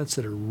departments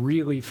that are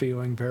really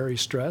feeling very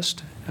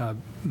stressed,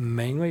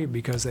 mainly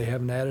because they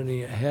haven't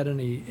had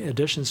any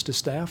additions to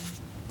staff,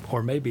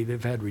 or maybe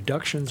they've had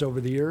reductions over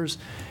the years,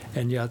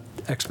 and yet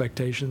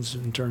expectations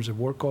in terms of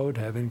workload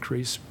have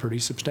increased pretty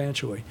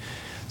substantially.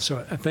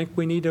 So I think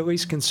we need to at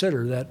least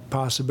consider that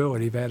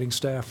possibility of adding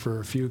staff for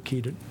a few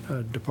key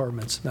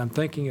departments. And I'm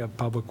thinking of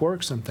Public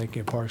Works, I'm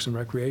thinking of Parks and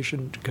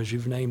Recreation, because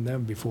you've named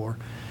them before,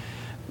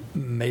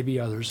 maybe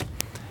others.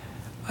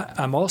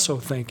 I'm also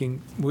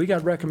thinking, we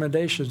got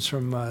recommendations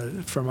from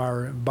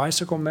our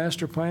bicycle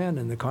master plan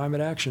and the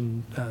climate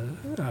action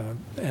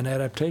and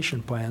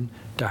adaptation plan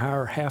to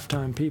hire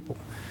half-time people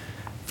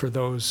for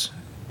those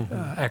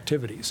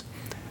activities.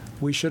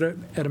 We should,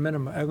 at a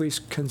minimum, at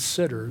least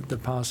consider the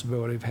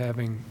possibility of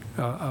having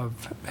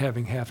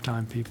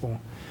half-time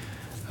people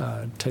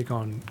take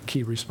on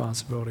key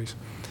responsibilities.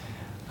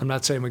 I'm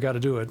not saying we got to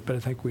do it, but I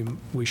think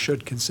we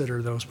should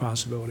consider those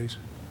possibilities.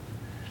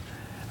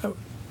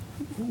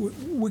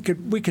 We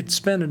could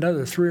spend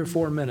another 3 or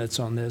 4 minutes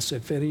on this.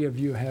 If any of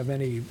you have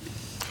any.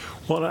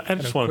 Well, I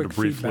just wanted to quick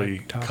briefly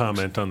feedback topics.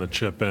 comment on the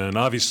chip in.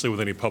 Obviously,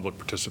 with any public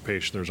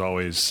participation, there's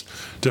always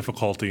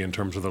difficulty in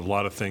terms of a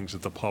lot of things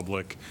that the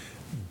public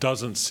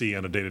doesn't see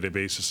on a day-to-day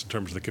basis in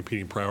terms of the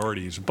competing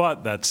priorities.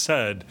 But that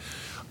said,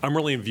 I'm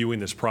really viewing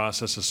this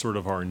process as sort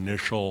of our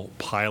initial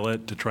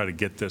pilot to try to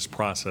get this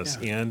process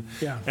in.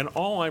 Yeah. And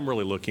all I'm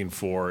really looking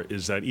for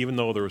is that even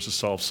though there was a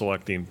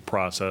self-selecting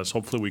process,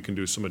 hopefully we can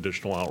do some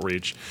additional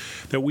outreach,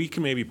 that we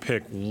can maybe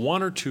pick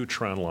 1 or 2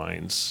 trend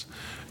lines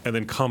and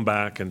then come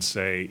back and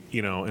say,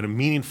 in a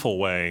meaningful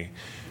way,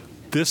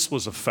 this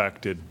was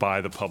affected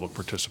by the public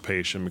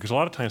participation, because a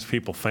lot of times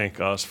people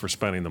thank us for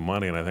spending the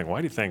money, and I think,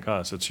 why do you thank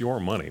us? It's your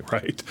money,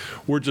 right?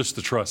 We're just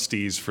the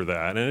trustees for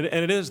that, and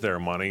it is their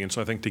money, and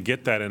so I think to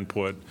get that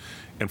input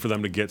and for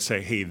them to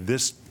say, hey,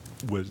 this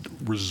was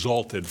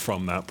resulted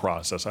from that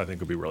process, I think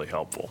would be really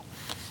helpful.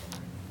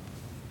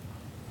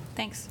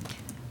 Thanks.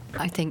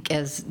 I think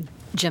as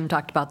Jim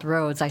talked about the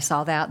roads, I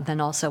saw that, and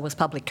then also was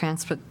public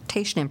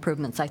transportation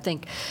improvements. I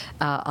think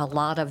a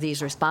lot of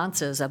these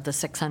responses, of the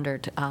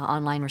 600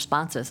 online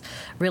responses,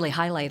 really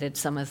highlighted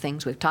some of the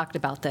things we've talked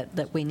about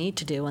that we need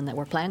to do and that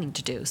we're planning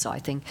to do. So I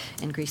think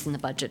increasing the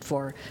budget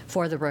for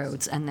the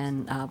roads, and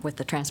then with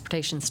the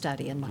transportation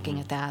study and looking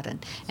at that,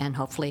 and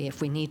hopefully,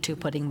 if we need to,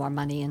 putting more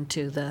money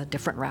into the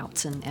different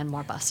routes and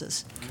more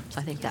buses.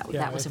 So I think that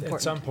was important.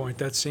 At some point,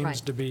 that seems Right.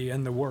 to be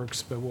in the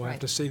works, but we'll have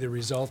Right. to see the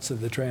results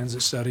of the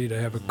transit study to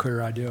have a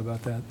clear idea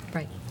about that.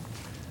 Right.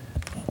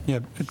 Yeah,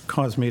 it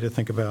caused me to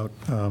think about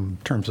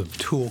terms of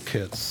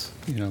toolkits,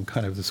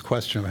 kind of this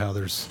question of how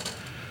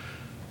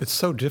it's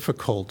so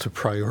difficult to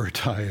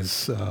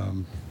prioritize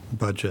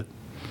budget.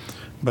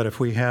 But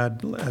if we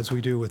had, as we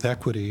do with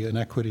equity, an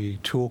equity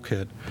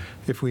toolkit,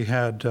 if we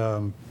had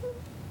a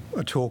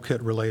toolkit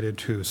related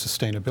to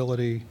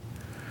sustainability,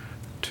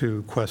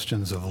 to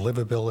questions of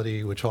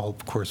livability, which all,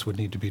 of course, would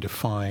need to be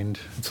defined.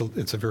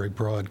 It's a very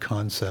broad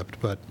concept,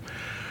 but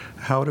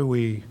how do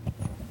we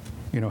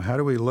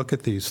look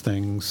at these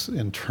things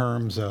in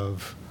terms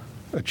of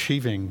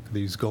achieving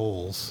these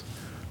goals?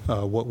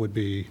 What would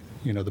be,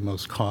 the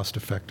most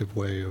cost-effective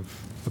way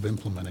of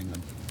implementing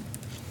them?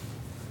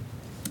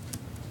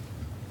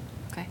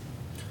 Okay.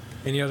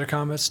 Any other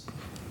comments?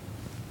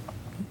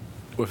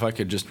 If I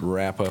could just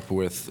wrap up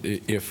with,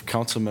 if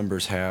council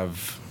members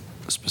have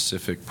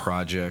specific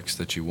projects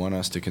that you want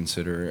us to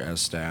consider as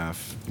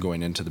staff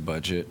going into the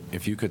budget,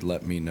 if you could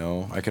let me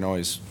know, I can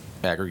always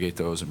aggregate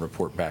those and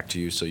report back to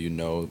you so you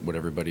know what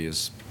everybody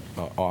is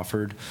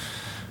offered.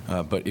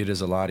 But it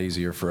is a lot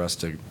easier for us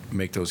to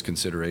make those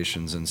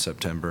considerations in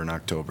September and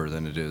October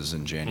than it is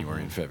in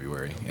January and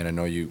February. And I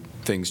know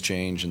things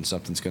change and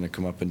something's going to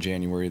come up in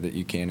January that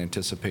you can't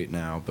anticipate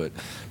now, but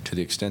to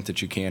the extent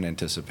that you can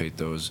anticipate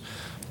those,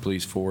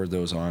 please forward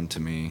those on to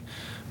me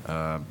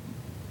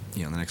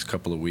in the next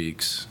couple of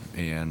weeks,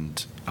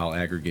 and I'll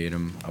aggregate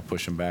them. I'll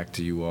push them back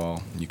to you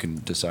all. You can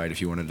decide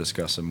if you want to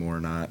discuss them more or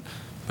not,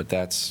 but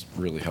that's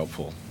really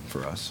helpful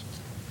for us.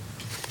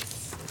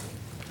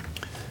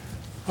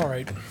 All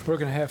right, we're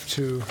going to have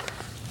to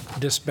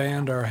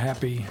disband our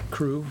happy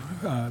crew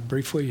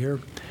briefly here.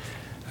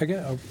 We're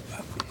going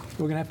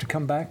to have to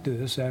come back to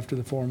this after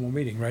the formal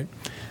meeting, right?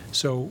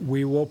 So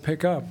we will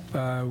pick up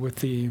with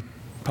the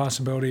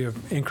possibility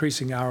of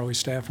increasing hourly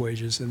staff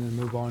wages and then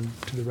move on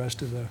to the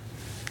rest of the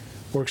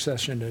work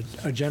session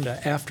agenda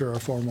after our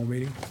formal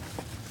meeting.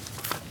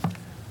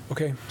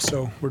 Okay,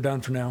 so we're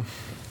done for now.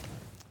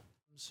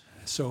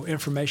 So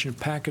information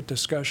packet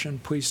discussion,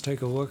 please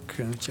take a look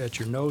at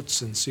your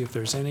notes and see if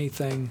there's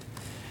anything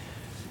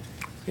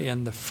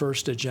in the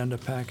first agenda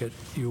packet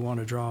you want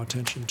to draw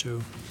attention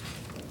to.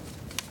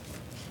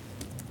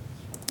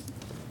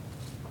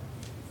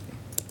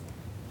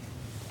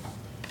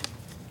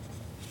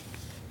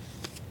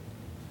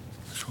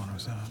 Which one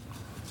was that?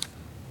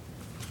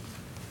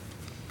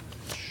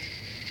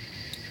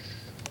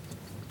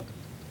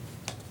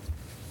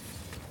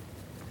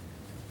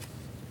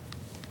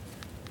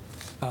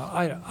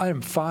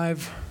 Item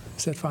 5,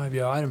 is that 5?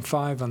 Yeah, item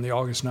 5 on the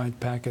August 9th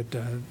packet,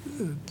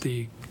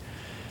 the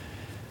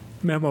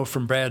memo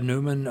from Brad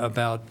Newman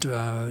about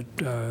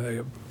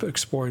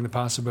exploring the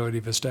possibility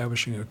of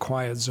establishing a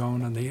quiet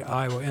zone on the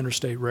Iowa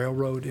Interstate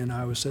Railroad in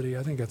Iowa City.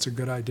 I think that's a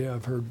good idea.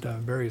 I've heard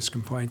various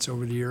complaints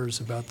over the years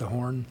about the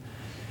horn,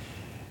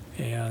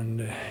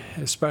 and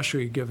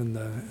especially given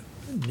the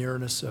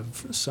nearness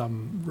of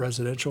some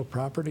residential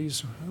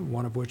properties,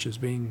 one of which is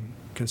being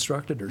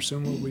constructed or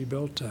soon will be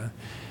built.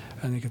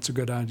 I think it's a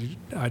good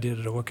idea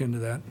to look into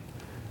that.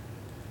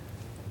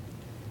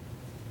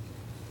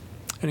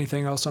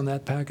 Anything else on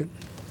that packet?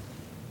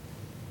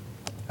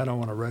 I don't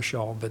want to rush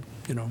y'all, but,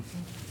 I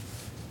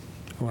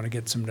want to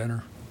get some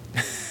dinner.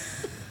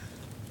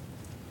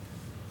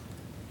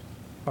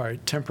 All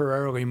right,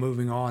 temporarily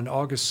moving on.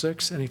 August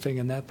 6th, anything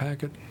in that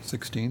packet?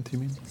 16th, you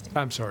mean?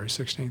 I'm sorry,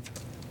 16th.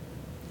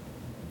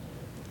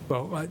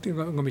 Well, I think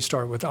let me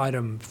start with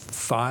item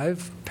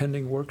 5,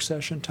 pending work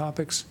session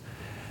topics.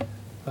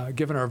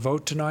 Given our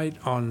vote tonight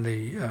on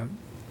the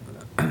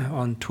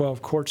on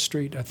 12 Court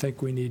Street, I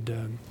think we need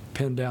to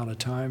pin down a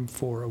time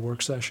for a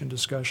work session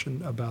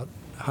discussion about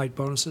height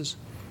bonuses.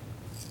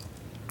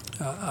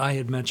 I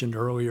had mentioned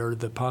earlier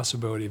the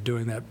possibility of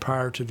doing that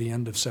prior to the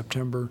end of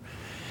September.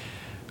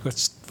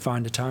 Let's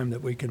find a time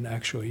that we can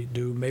actually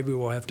do. Maybe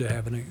we'll have to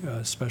have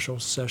a special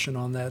session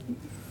on that,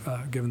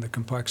 given the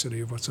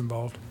complexity of what's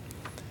involved.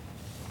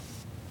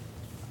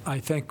 I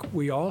think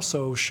we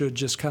also should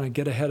just kind of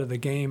get ahead of the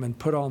game and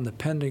put on the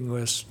pending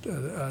list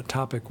a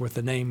topic with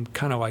a name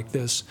kind of like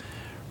this: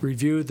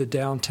 review the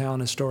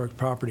downtown historic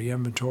property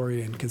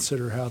inventory and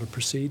consider how to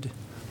proceed.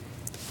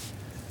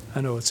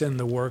 I know it's in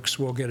the works.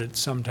 We'll get it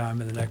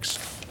sometime in the next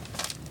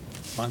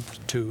month,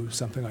 2,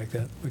 something like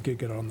that. We could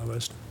get it on the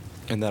list.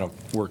 And that'll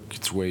work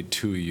its way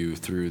to you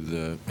through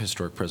the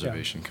Historic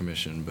Preservation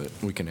Commission, but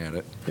we can add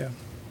it. Yeah.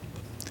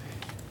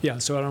 Yeah,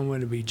 so I don't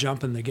want to be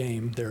jumping the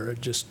game there.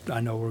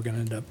 I know we're going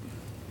to end up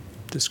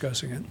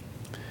discussing it.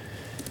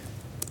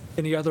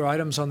 Any other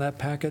items on that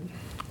packet?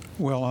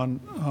 Well, on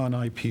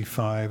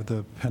IP5,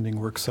 the pending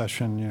work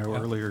session, Yeah.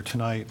 earlier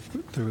tonight,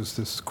 there was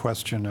this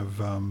question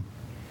of, on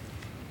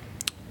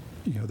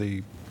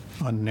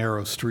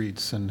narrow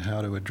streets and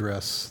how to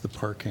address the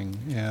parking.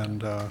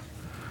 And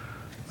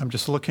I'm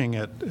just looking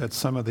at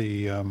some of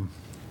the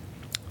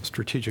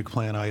strategic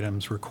plan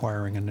items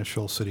requiring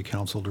initial city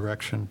council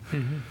direction.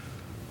 Mm-hmm.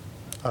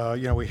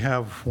 We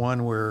have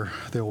one where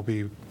there will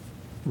be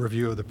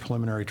review of the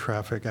preliminary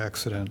traffic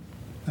accident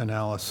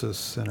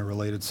analysis and a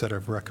related set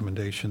of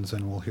recommendations,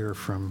 and we'll hear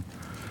from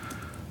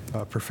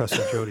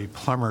Professor Jody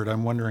Plummert.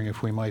 I'm wondering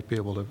if we might be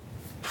able to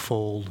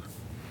fold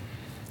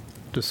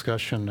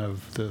discussion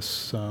of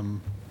this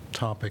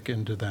topic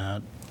into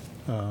that.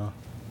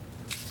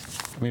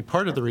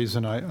 Part of the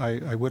reason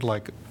I would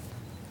like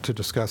to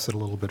discuss it a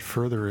little bit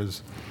further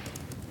is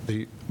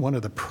one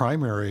of the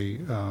primary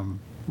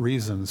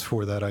reasons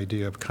for that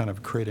idea of kind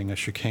of creating a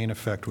chicane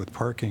effect with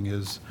parking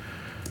is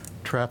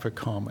traffic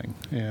calming.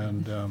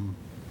 And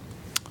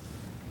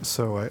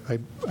so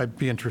I'd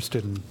be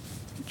interested in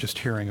just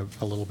hearing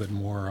a little bit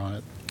more on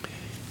it.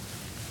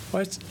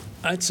 Well,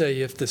 I'd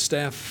say if the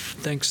staff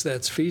thinks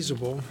that's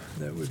feasible,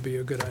 that would be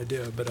a good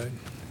idea, but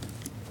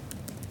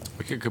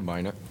We could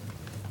combine it.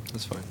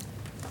 That's fine.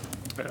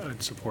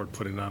 I'd support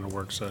putting on a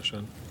work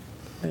session.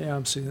 yeah,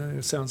 I'm seeing,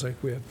 it sounds like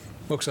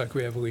looks like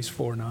we have at least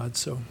 4 nods,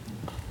 so.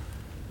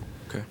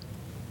 Okay.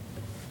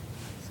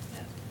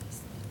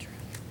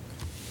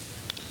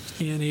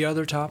 Any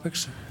other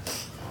topics?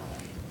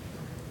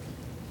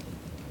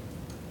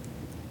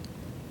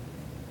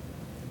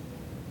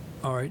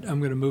 All right, I'm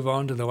going to move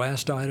on to the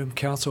last item,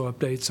 council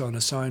updates on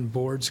assigned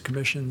boards,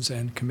 commissions,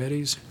 and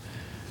committees.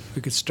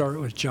 We could start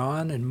with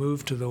John and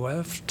move to the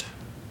left.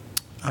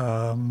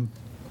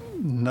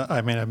 No, I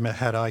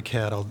had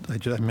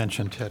ICAD. I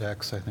mentioned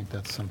TEDx. I think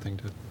that's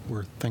something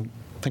we're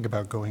think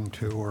about going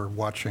to or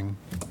watching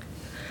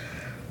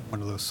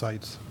one of those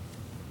sites.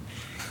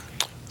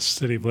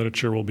 City of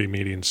Literature will be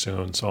meeting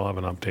soon, so I'll have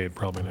an update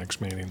probably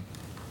next meeting.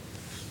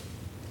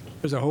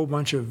 There's a whole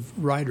bunch of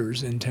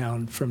writers in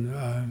town from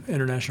the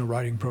International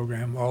Writing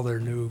Program. All their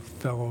new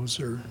fellows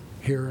are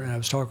here, and I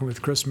was talking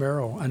with Chris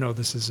Merrill. I know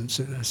this isn't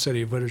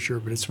City of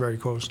Literature, but it's very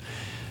close.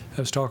 I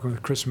was talking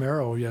with Chris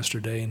Merrill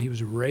yesterday, and he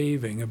was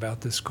raving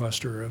about this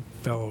cluster of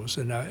fellows,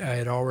 and I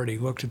had already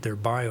looked at their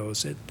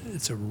bios.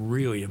 It's a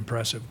really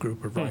impressive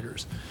group of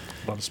writers.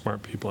 A lot of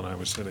smart people in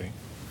Iowa City.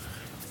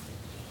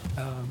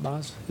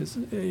 Maz,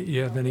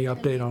 you have any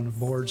update on the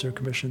boards or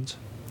commissions?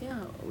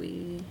 Yeah,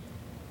 we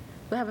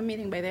have a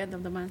meeting by the end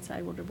of the month.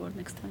 I will report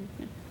next time.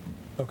 Yeah.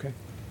 Okay.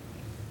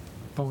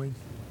 Pauline?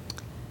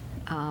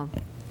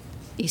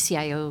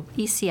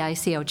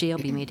 ECICOG will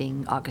be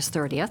meeting August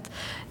 30th.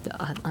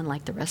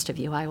 Unlike the rest of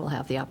you, I will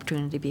have the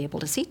opportunity to be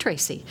able to see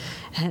Tracy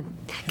and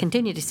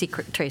continue to see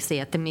Tracy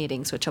at the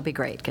meetings, which will be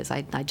great because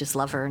I just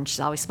love her and she's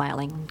always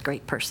smiling,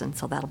 great person,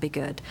 so that'll be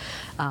good.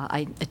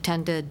 I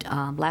attended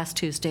last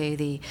Tuesday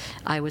the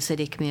Iowa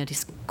City Community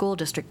School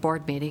District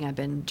Board meeting. I've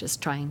been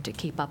just trying to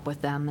keep up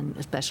with them, and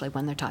especially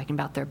when they're talking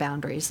about their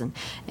boundaries,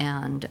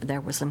 and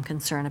there was some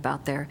concern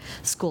about their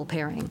school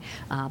pairing.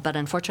 But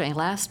unfortunately,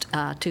 last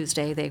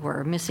Tuesday they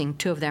were missing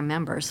 2 of their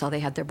members, so they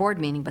had their board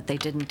meeting, but they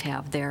didn't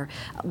have their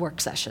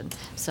work session,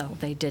 so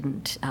they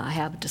didn't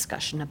have a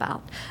discussion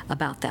about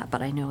that.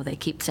 But I know they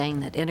keep saying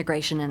that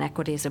integration and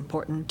equity is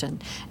important,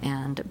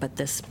 but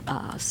this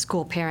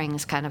school pairing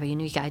is kind of a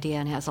unique idea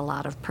and has a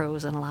lot of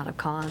pros and a lot of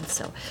cons,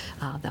 so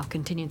they'll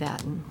continue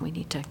that, and we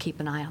need to keep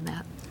an eye on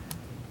that.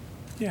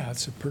 Yeah,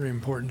 it's a pretty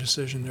important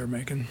decision they're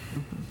making,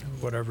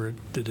 whatever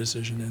the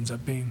decision ends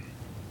up being.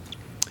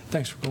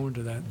 Thanks for going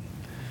to that.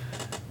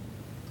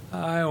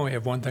 I only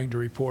have one thing to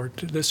report.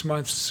 This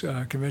month's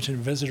Convention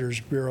and Visitors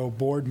Bureau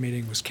board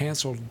meeting was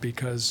canceled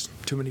because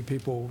too many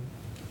people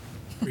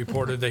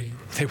reported they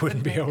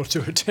wouldn't be able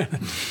to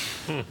attend.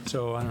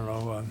 So I don't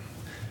know.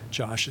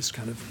 Josh is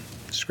kind of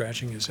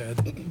scratching his head.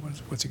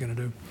 What's he going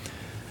to do?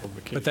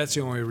 But that's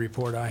the only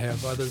report I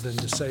have, other than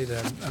to say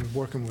that I'm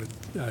working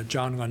with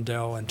John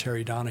Lundell and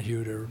Terry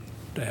Donahue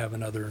to have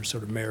another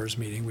sort of mayor's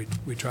meeting.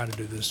 We try to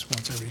do this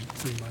once every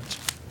 3 months.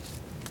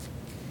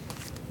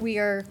 We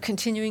are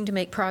continuing to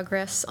make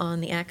progress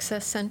on the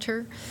Access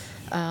Center.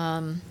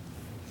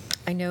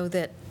 I know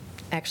that,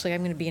 actually,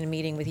 I'm going to be in a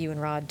meeting with you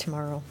and Rod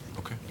tomorrow.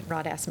 Okay.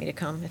 Rod asked me to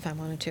come if I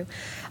wanted to.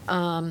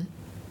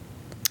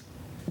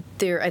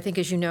 I think,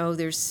 as you know,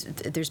 there's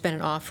been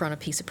an offer on a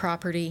piece of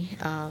property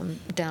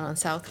down on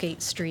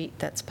Southgate Street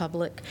that's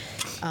public.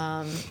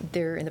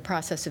 They're in the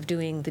process of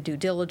doing the due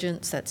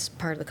diligence. That's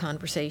part of the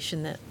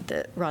conversation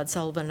that Rod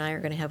Sullivan and I are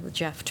going to have with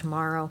Jeff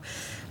tomorrow,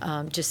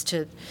 just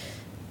to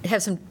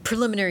have some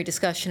preliminary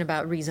discussion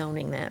about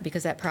rezoning that,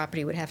 because that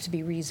property would have to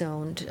be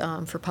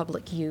rezoned for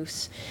public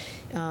use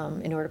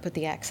in order to put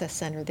the access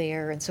center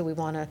there. And so we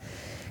want to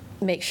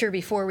make sure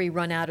before we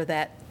run out of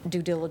that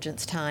due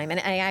diligence time, and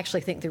I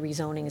actually think the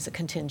rezoning is a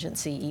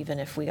contingency even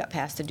if we got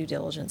past the due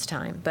diligence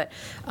time, but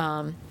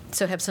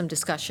so have some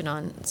discussion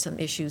on some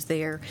issues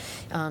there.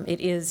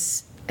 It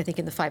is, I think,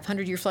 in the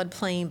 500-year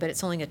floodplain, but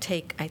it's only going to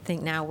take, I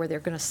think now where they're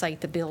going to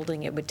site the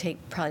building, it would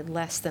take probably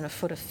less than a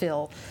foot of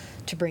fill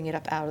to bring it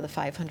up out of the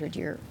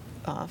 500-year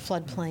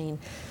floodplain.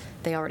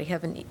 They already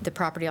have the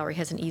property already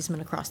has an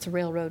easement across the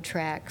railroad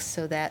tracks,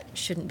 so that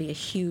shouldn't be a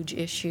huge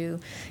issue.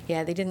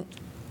 Yeah, they didn't.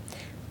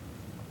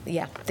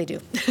 Yeah, they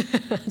do.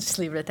 Just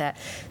leave it at that.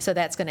 So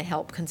that's going to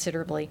help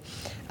considerably.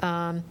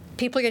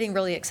 People are getting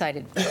really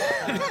excited,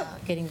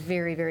 getting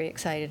very, very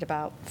excited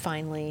about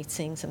finally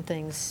seeing some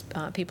things.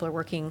 People are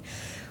working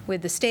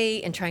with the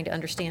state and trying to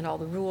understand all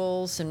the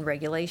rules and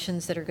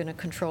regulations that are going to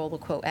control the,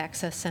 quote,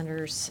 access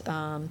centers,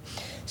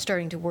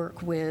 starting to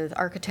work with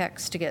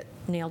architects to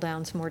nail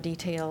down some more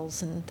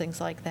details and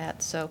things like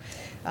that. So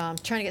trying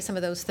to get some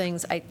of those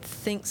things. I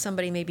think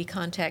somebody may be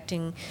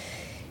contacting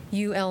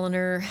you,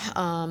 Eleanor,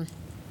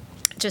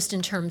 just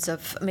in terms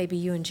of maybe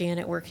you and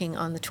Janet working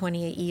on the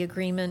 28E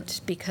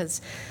agreement,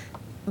 because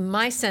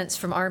my sense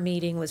from our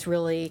meeting was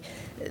really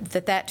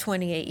that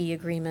 28E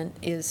agreement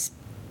is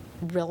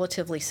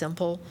relatively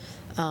simple.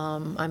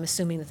 I'm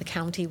assuming that the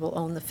county will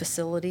own the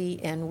facility,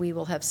 and we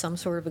will have some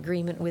sort of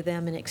agreement with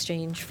them in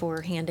exchange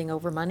for handing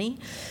over money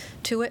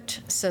to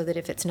it, so that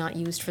if it's not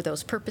used for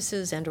those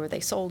purposes and or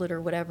they sold it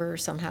or whatever,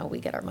 somehow we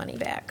get our money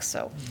back.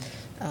 So.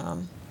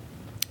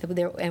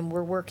 And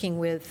we're working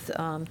with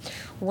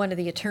one of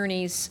the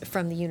attorneys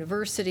from the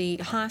university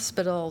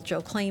hospital,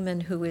 Joe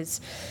Clayman, who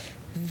is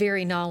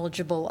very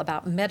knowledgeable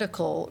about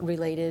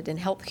medical-related and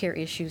healthcare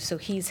issues. So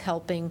he's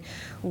helping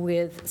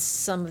with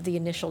some of the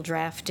initial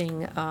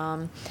drafting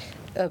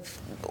of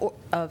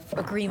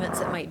agreements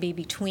that might be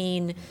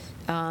between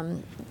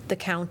the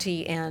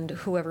county and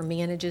whoever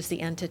manages the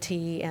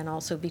entity, and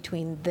also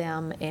between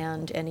them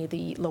and any of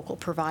the local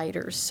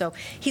providers. So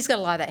he's got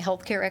a lot of that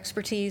healthcare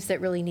expertise that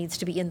really needs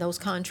to be in those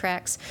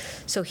contracts.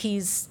 So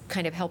he's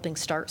kind of helping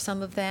start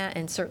some of that,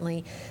 and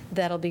certainly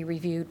that'll be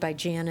reviewed by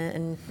Janet,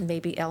 and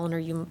maybe Eleanor,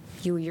 you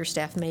or your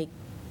staff may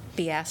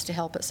be asked to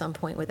help at some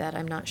point with that.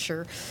 I'm not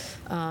sure.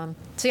 So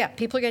yeah,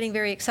 people are getting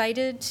very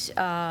excited,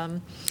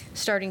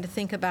 starting to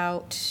think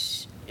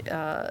about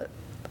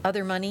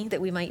other money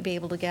that we might be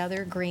able to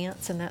gather,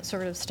 grants and that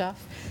sort of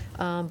stuff,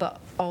 but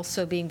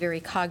also being very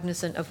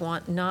cognizant of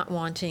not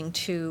wanting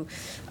to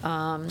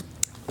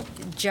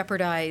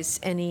jeopardize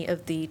any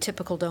of the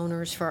typical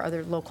donors for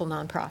other local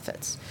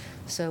nonprofits.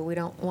 So we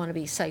don't want to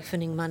be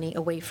siphoning money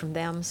away from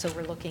them, so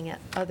we're looking at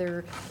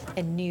other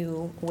and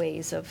new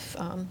ways of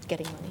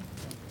getting money.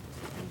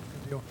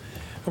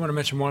 I want to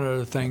mention one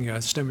other thing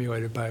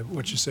stimulated by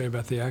what you say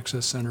about the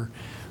Access Center.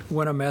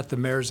 When I'm at the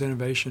Mayor's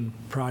Innovation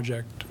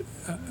Project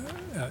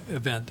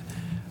event,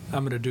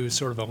 I'm going to do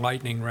sort of a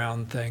lightning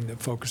round thing that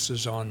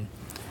focuses on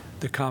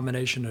the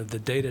combination of the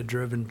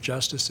Data-Driven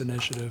Justice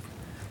Initiative,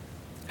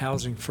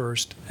 Housing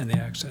First, and the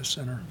Access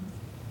Center,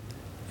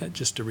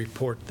 just to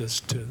report this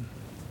to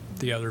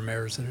the other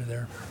mayors that are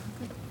there.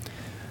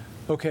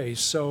 Okay,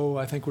 so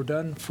I think we're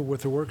done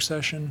with the work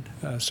session.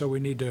 So we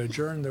need to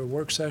adjourn the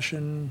work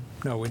session.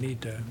 No,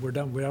 we're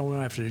done. We don't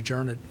have to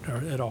adjourn it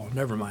at all.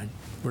 Never mind.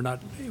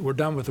 We're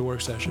done with the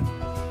work session.